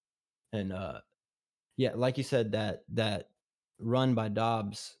 Everywhere. And yeah, like you said, that run by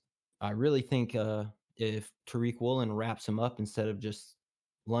Dobbs, I really think if Tariq Woolen wraps him up instead of just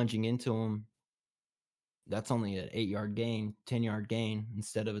lunging into him, that's only an 8-yard gain, 10-yard gain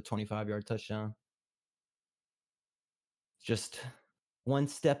instead of a 25-yard touchdown. Just one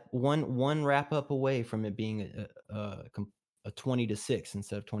step, one wrap up away from it being a 20-6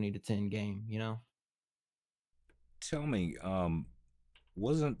 instead of 20-10 game. Tell me,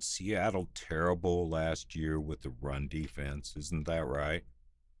 wasn't Seattle terrible last year with the run defense? Isn't that right?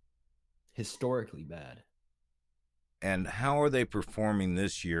 Historically bad. And how are they performing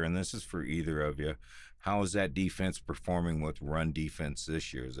this year? And this is for either of you. How is that defense performing with run defense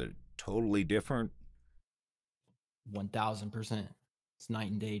this year? Is it totally different? 1000%. It's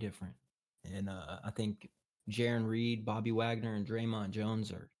night and day different. And I think Jaron Reed, Bobby Wagner, and Draymond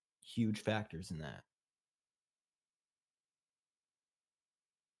Jones are huge factors in that.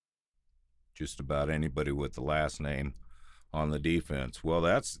 Just about anybody with the last name on the defense. Well,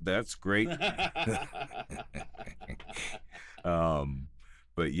 that's great.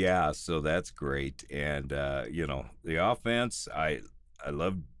 But yeah, so that's great. And the offense, I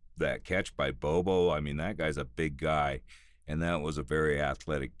love that catch by Bobo. I mean, that guy's a big guy, and that was a very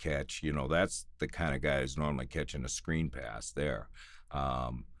athletic catch. That's the kind of guy who's normally catching a screen pass there.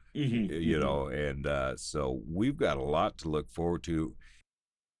 And so we've got a lot to look forward to.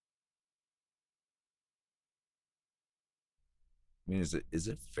 I mean, is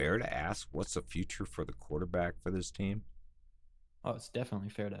it fair to ask what's the future for the quarterback for this team? Oh, it's definitely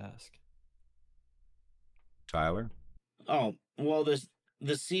fair to ask. Tyler? Oh, well, the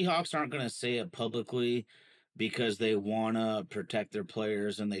Seahawks aren't going to say it publicly because they want to protect their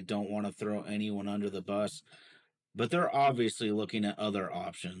players and they don't want to throw anyone under the bus. But they're obviously looking at other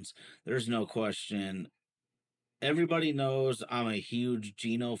options. There's no question. Everybody knows I'm a huge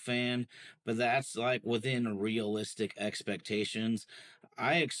Geno fan, but that's like within realistic expectations.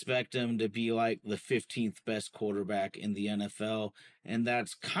 I expect him to be like the 15th best quarterback in the NFL, and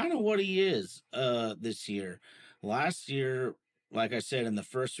that's kind of what he is this year. Last year, like I said, in the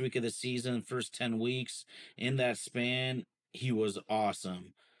first week of the season, first 10 weeks, in that span, he was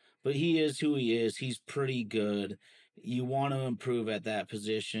awesome. But he is who he is. He's pretty good. You want to improve at that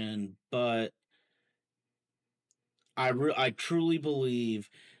position, but I truly believe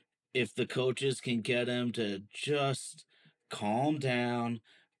if the coaches can get him to just calm down,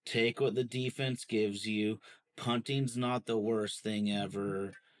 take what the defense gives you, punting's not the worst thing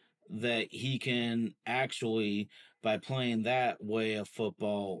ever, that he can actually, by playing that way of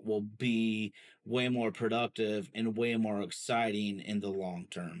football, will be way more productive and way more exciting in the long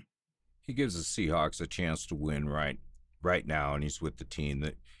term. He gives the Seahawks a chance to win right now, and he's with the team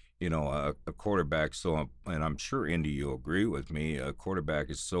that, a quarterback. So, and I'm sure Indy, you'll agree with me, a quarterback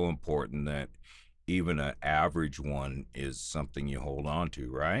is so important that even an average one is something you hold on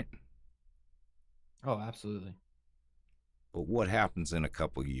to, right? Oh, absolutely. But what happens in a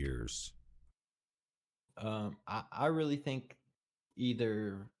couple years? I really think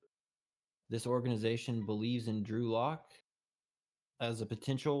either this organization believes in Drew Lock as a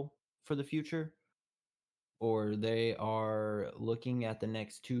potential for the future, or they are looking at the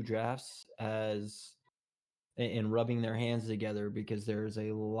next 2 drafts as and rubbing their hands together because there's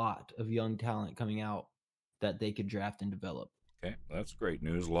a lot of young talent coming out that they could draft and develop. Okay, that's great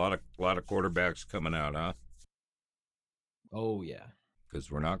news. A lot of quarterbacks coming out, huh? Oh yeah,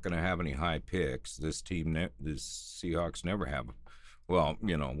 because we're not going to have any high picks. This Seahawks never have. Well,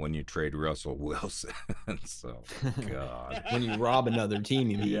 when you trade Russell Wilson, so God. When you rob another team,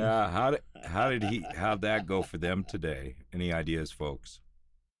 you mean? Yeah. How'd that go for them today? Any ideas, folks?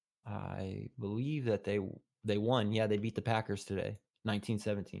 I believe that they won. Yeah, they beat the Packers today,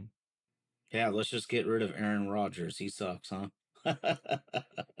 19-17. Yeah, let's just get rid of Aaron Rodgers. He sucks, huh?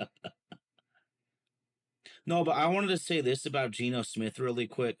 No, but I wanted to say this about Geno Smith really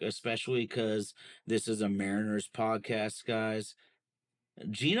quick, especially because this is a Mariners podcast, guys.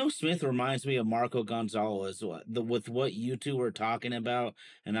 Geno Smith reminds me of Marco Gonzalez. With what you two were talking about,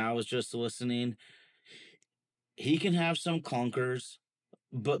 and I was just listening, he can have some clunkers,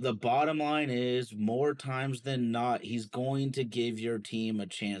 but the bottom line is, more times than not, he's going to give your team a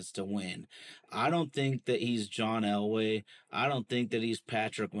chance to win. I don't think that he's John Elway. I don't think that he's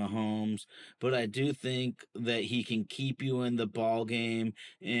Patrick Mahomes, but I do think that he can keep you in the ball game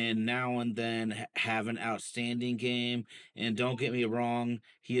and now and then have an outstanding game. And don't get me wrong,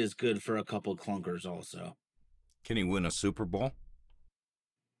 he is good for a couple clunkers also. Can he win a Super Bowl?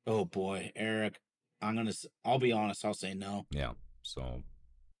 Oh boy, Eric, I'll be honest, I'll say no. Yeah, so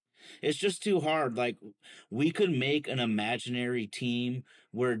It's just too hard. Like, we could make an imaginary team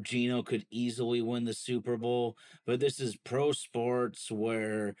where Gino could easily win the Super Bowl, but this is pro sports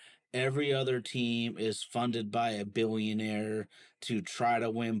where every other team is funded by a billionaire to try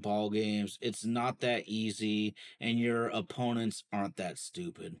to win ball games. It's not that easy, and your opponents aren't that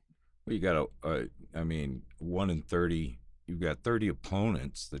stupid. Well, you got I mean, 1 in 30. You've got 30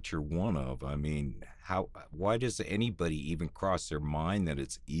 opponents that you're one of. I mean, why does anybody even cross their mind that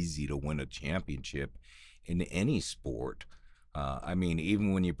it's easy to win a championship in any sport? I mean,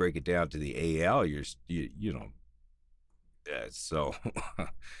 even when you break it down to the AL, you know. So,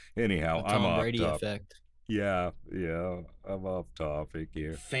 anyhow, The I'm Tom off Brady topic. effect. Yeah, I'm off topic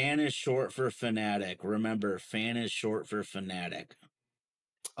here. Fan is short for fanatic. Remember, fan is short for fanatic.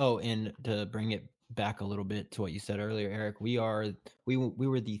 Oh, and to bring it back a little bit to what you said earlier, Eric, we were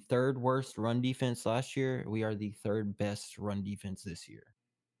the third worst run defense last year. We are the third best run defense this year.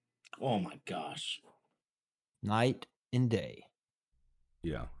 Oh my gosh. Night and day.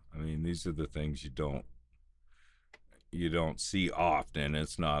 Yeah, I mean, these are the things you don't see often.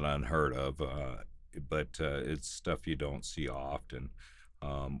 It's not unheard of, but it's stuff you don't see often.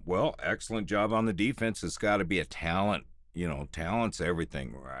 Well, excellent job on the defense. It's got to be a talent. You know, talent's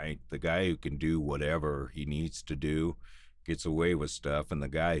everything, right? The guy who can do whatever he needs to do gets away with stuff, and the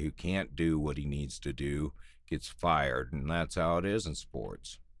guy who can't do what he needs to do gets fired, and that's how it is in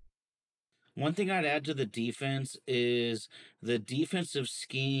sports. One thing I'd add to the defense is the defensive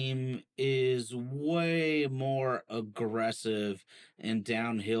scheme is way more aggressive and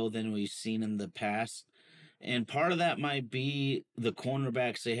downhill than we've seen in the past. And part of that might be the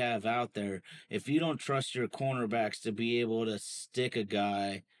cornerbacks they have out there. If you don't trust your cornerbacks to be able to stick a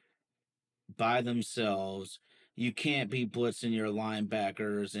guy by themselves, you can't be blitzing your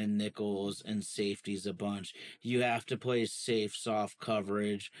linebackers and nickels and safeties a bunch. You have to play safe, soft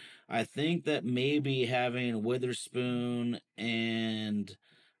coverage. I think that maybe having Witherspoon and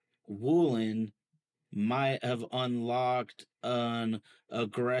Woolen might have unlocked an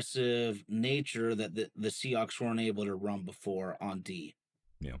aggressive nature that the Seahawks weren't able to run before on D.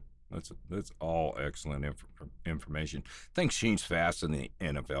 Yeah, that's all excellent information. Things change fast in the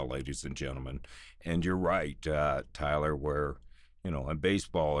NFL, ladies and gentlemen. And you're right, Tyler, where, you know, in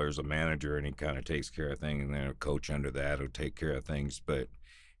baseball, there's a manager and he kind of takes care of things, and then a coach under that will take care of things. But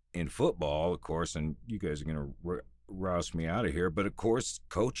in football, of course, and you guys are going to rouse me out of here, but of course,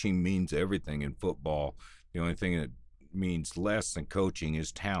 coaching means everything in football. The only thing that means less than coaching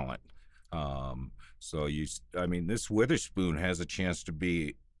is talent. So I mean, this Witherspoon has a chance to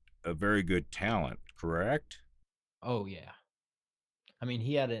be a very good talent, correct? Oh, yeah. I mean,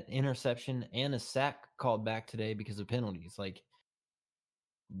 he had an interception and a sack called back today because of penalties. Like,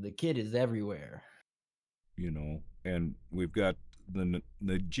 the kid is everywhere. You know, and we've got the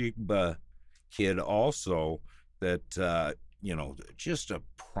Jigba kid also that, you know, just a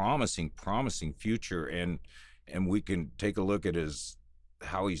promising future. And we can take a look at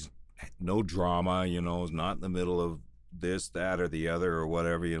how he's no drama, you know, is not in the middle of this, that, or the other, or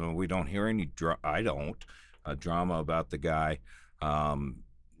whatever. You know, we don't hear any drama about the guy.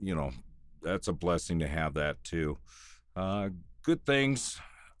 You know, that's a blessing to have that too. Good things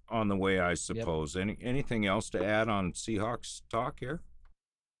on the way, I suppose. Yep. Anything else to add on Seahawks talk here?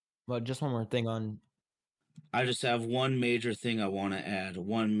 Well, just one more thing on. I just have one major thing I want to add.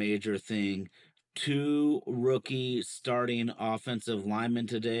 One major thing. 2 rookie starting offensive linemen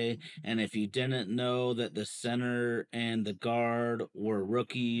today, and if you didn't know that the center and the guard were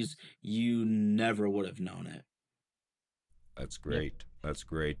rookies, you never would have known it. That's great. Yep. That's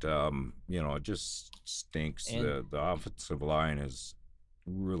great. You know, it just stinks. The offensive line is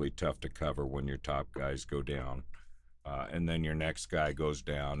really tough to cover when your top guys go down. And then your next guy goes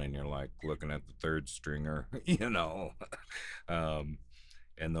down, and you're like looking at the third stringer, you know.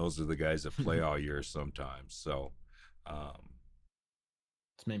 And those are the guys that play all year sometimes. So,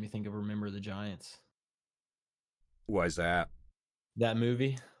 it's made me think of Remember the Giants. Why is that? That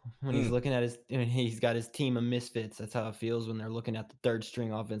movie, when he's looking at he's got his team of misfits. That's how it feels when they're looking at the third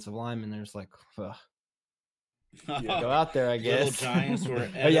string offensive lineman. They're just like, ugh. Yeah, go out there, I guess. Little Giants were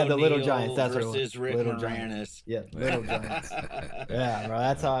oh yeah, the Little Giants. That's versus what it was. Rick Little Moranis. Giants. Yeah, Little Giants. Yeah, bro.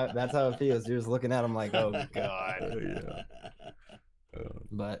 That's how it feels. You're just looking at him like, oh god. Yeah.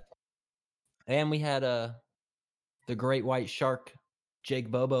 And we had the great white shark, Jake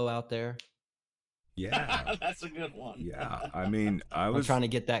Bobo, out there. Yeah, that's a good one. Yeah, I mean, I'm trying to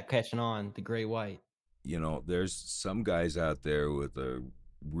get that catching on, the great white. You know, there's some guys out there with a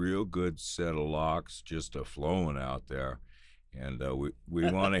real good set of locks just a flowing out there, and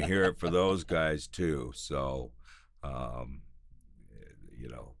we want to hear it for those guys too. So, you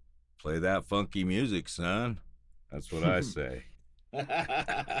know, Play that funky music, son. That's what I say.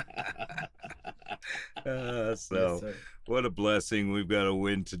 Yes, sir. What a blessing. We've got a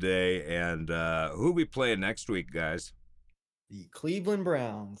win today. And who we playing next week, guys? The Cleveland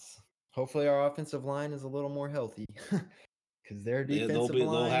Browns. Hopefully our offensive line is a little more healthy because their defensive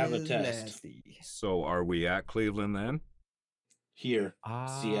they'll line have a is test. nasty. So are we at Cleveland then? Here,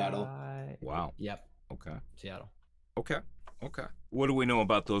 Seattle. Wow. Yep. Okay. Seattle. Okay. What do we know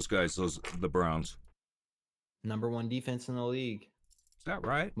about those guys, the Browns? Number 1 defense in the league. Is that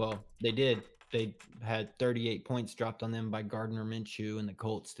right? Well, they did. They had 38 points dropped on them by Gardner Minshew and the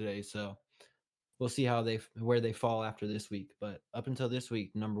Colts today. So we'll see where they fall after this week. But up until this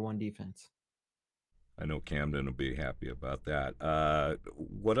week, number 1 defense. I know Camden will be happy about that.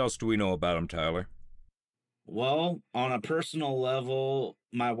 What else do we know about them, Tyler? Well, on a personal level,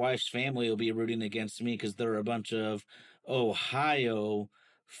 my wife's family will be rooting against me because they're a bunch of Ohio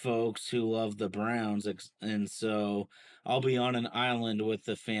folks who love the Browns. And so I'll be on an island with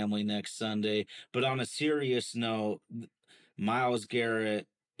the family next Sunday. But on a serious note, Myles Garrett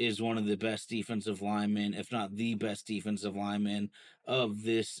is one of the best defensive linemen, if not the best defensive lineman of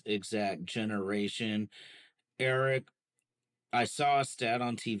this exact generation. Eric, I saw a stat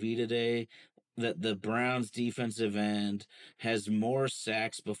on TV today that the Browns defensive end has more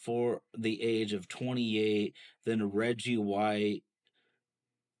sacks before the age of 28 than Reggie White,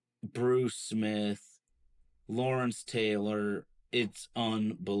 Bruce Smith, Lawrence Taylor. It's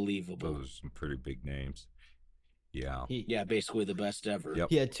unbelievable. Those are some pretty big names. Yeah. Basically the best ever. Yep.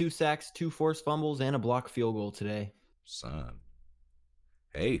 He had 2 sacks, 2 forced fumbles, and a blocked field goal today. Son.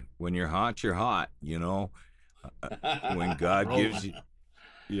 Hey, when you're hot, you're hot, you know. When God gives you...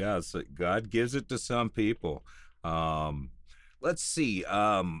 Yeah, so God gives it to some people. Let's see.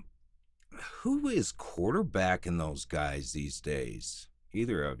 Who is quarterbacking those guys these days?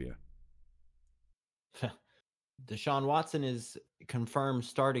 Either of you? Deshaun Watson is confirmed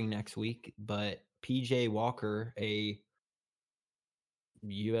starting next week, but PJ Walker, a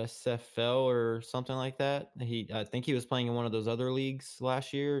USFL or something like that. I think he was playing in one of those other leagues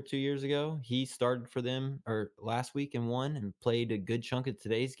last year or 2 years ago. He started for them last week and won, and played a good chunk of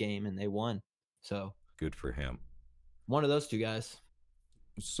today's game, and they won. So good for him. One of those 2 guys.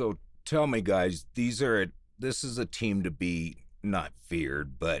 So tell me, guys, this is a team to be not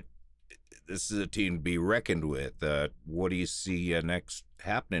feared, but this is a team to be reckoned with. What do you see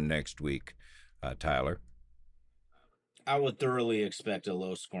happening next week, Tyler? I would thoroughly expect a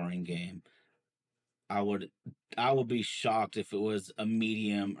low-scoring game. I would be shocked if it was a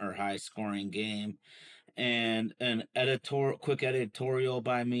medium or high-scoring game. And an quick editorial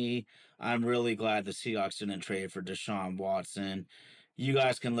by me, I'm really glad the Seahawks didn't trade for Deshaun Watson. You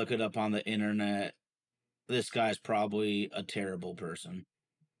guys can look it up on the internet. This guy's probably a terrible person.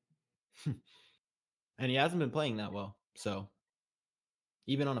 And he hasn't been playing that well. So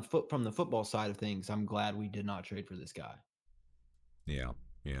even from the football side of things, I'm glad we did not trade for this guy. Yeah.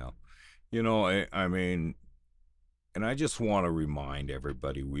 You know, I mean, and I just want to remind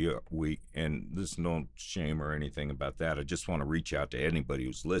everybody, and there's no shame or anything about that. I just want to reach out to anybody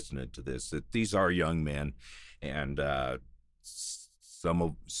who's listening to this, that these are young men, and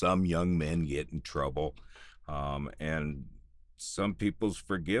some young men get in trouble, and some people's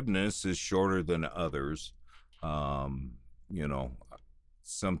forgiveness is shorter than others. You know,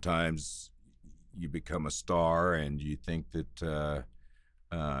 sometimes you become a star and you think that,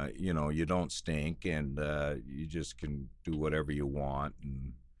 you know, you don't stink, and you just can do whatever you want,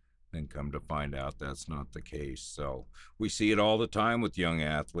 and then come to find out that's not the case. So we see it all the time with young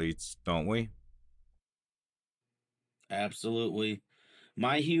athletes, don't we? Absolutely.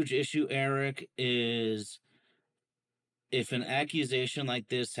 My huge issue, Eric, is if an accusation like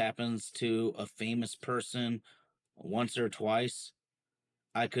this happens to a famous person once or twice,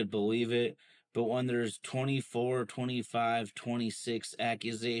 I could believe it. But when there's 24, 25, 26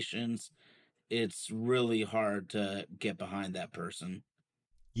 accusations, it's really hard to get behind that person.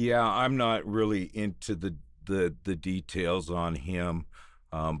 Yeah, I'm not really into the details on him,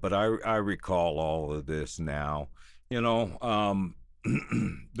 but I recall all of this now. You know,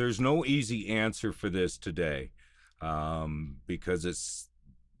 there's no easy answer for this today, because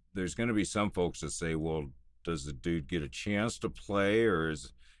there's going to be some folks that say, well, does the dude get a chance to play, or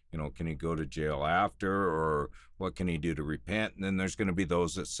can he go to jail after, or what can he do to repent? And then there's going to be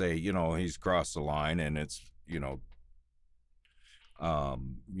those that say, he's crossed the line, and it's,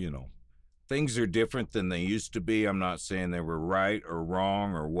 things are different than they used to be. I'm not saying they were right or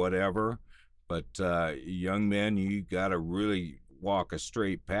wrong or whatever, but young men, you got to really walk a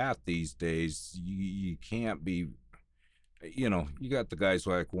straight path these days. You can't be you know, you got the guys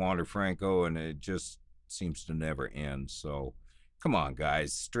like Wander Franco, and it just seems to never end. So, come on,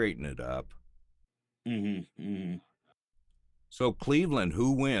 guys, straighten it up. So, Cleveland,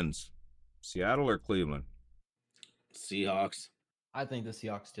 who wins? Seattle or Cleveland? Seahawks. I think the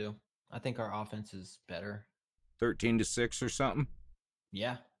Seahawks too. I think our offense is better. 13-6 or something?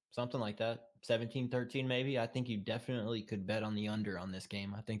 Yeah, something like that. 17-13 maybe. I think you definitely could bet on the under on this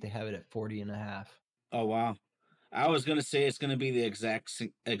game. I think they have it at 40.5. Oh, wow. I was going to say it's going to be the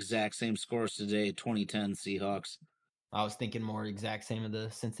exact same scores today, 2010 Seahawks. I was thinking more exact same of the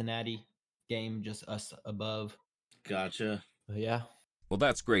Cincinnati game, just us above. Gotcha. But yeah. Well,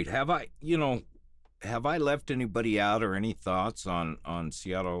 that's great. Have I left anybody out or any thoughts on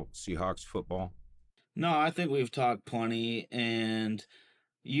Seattle Seahawks football? No, I think we've talked plenty, and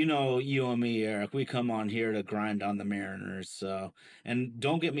you know, you and me, Eric, we come on here to grind on the Mariners. So, and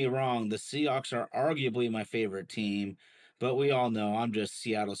don't get me wrong, the Seahawks are arguably my favorite team, but we all know I'm just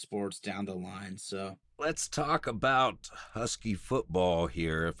Seattle sports down the line. So Let's talk about Husky football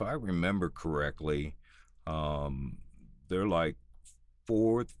here. If I remember correctly, they're like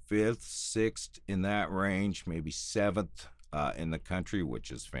 4th, 5th, 6th in that range, maybe 7th in the country, which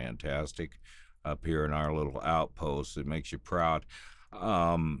is fantastic up here in our little outpost. It makes you proud.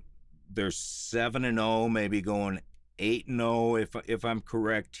 They're 7-0, maybe going 8-0 if I'm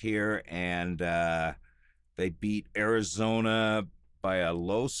correct here, and they beat Arizona by a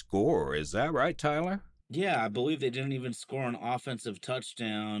low score. Is that right, Tyler? yeah, I believe they didn't even score an offensive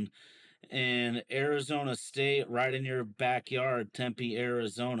touchdown. And Arizona State, right in your backyard, Tempe,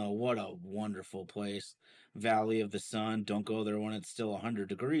 Arizona. What a wonderful place. Valley of the Sun. Don't go there when it's still 100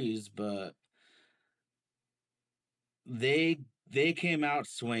 degrees, but they came out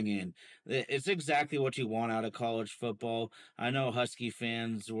swinging. It's exactly what you want out of college football. I know Husky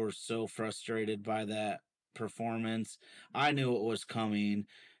fans were so frustrated by that performance. I knew it was coming.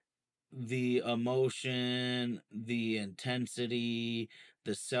 The emotion, the intensity,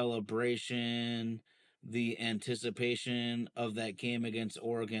 the celebration, the anticipation of that game against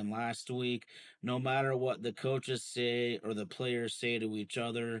Oregon last week, no matter what the coaches say or the players say to each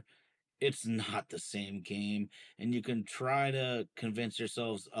other, it's not the same game. And you can try to convince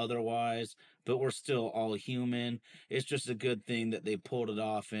yourselves otherwise, but we're still all human. It's just a good thing that they pulled it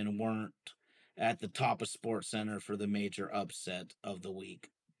off and weren't at the top of Sports Center for the major upset of the week.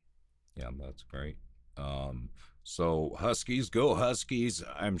 Yeah, that's great. So Huskies, go Huskies.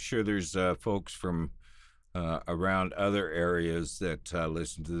 I'm sure there's folks from around other areas that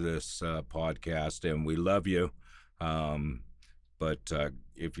listen to this podcast, and we love you. But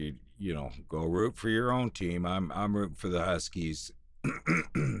if you go root for your own team, I'm rooting for the Huskies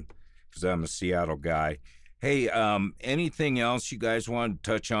because I'm a Seattle guy. Hey, anything else you guys want to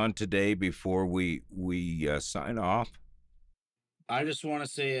touch on today before we sign off? I just want to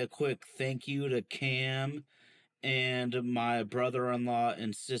say a quick thank you to Cam and my brother-in-law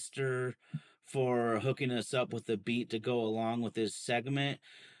and sister for hooking us up with the beat to go along with this segment.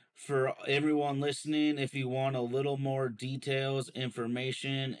 For everyone listening, if you want a little more details,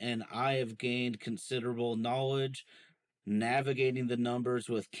 information, and I have gained considerable knowledge navigating the numbers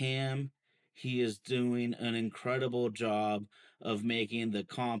with Cam, he is doing an incredible job of making the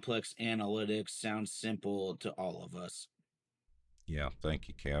complex analytics sound simple to all of us. Yeah, thank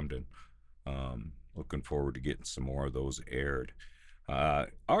you, Camden. Looking forward to getting some more of those aired. All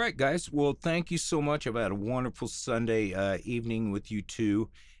right, guys. Well, thank you so much. I've had a wonderful Sunday evening with you two.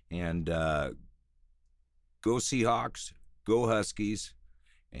 And go Seahawks, go Huskies.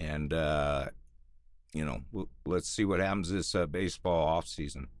 And, let's see what happens this baseball off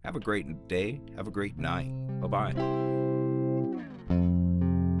season. Have a great day. Have a great night. Bye-bye.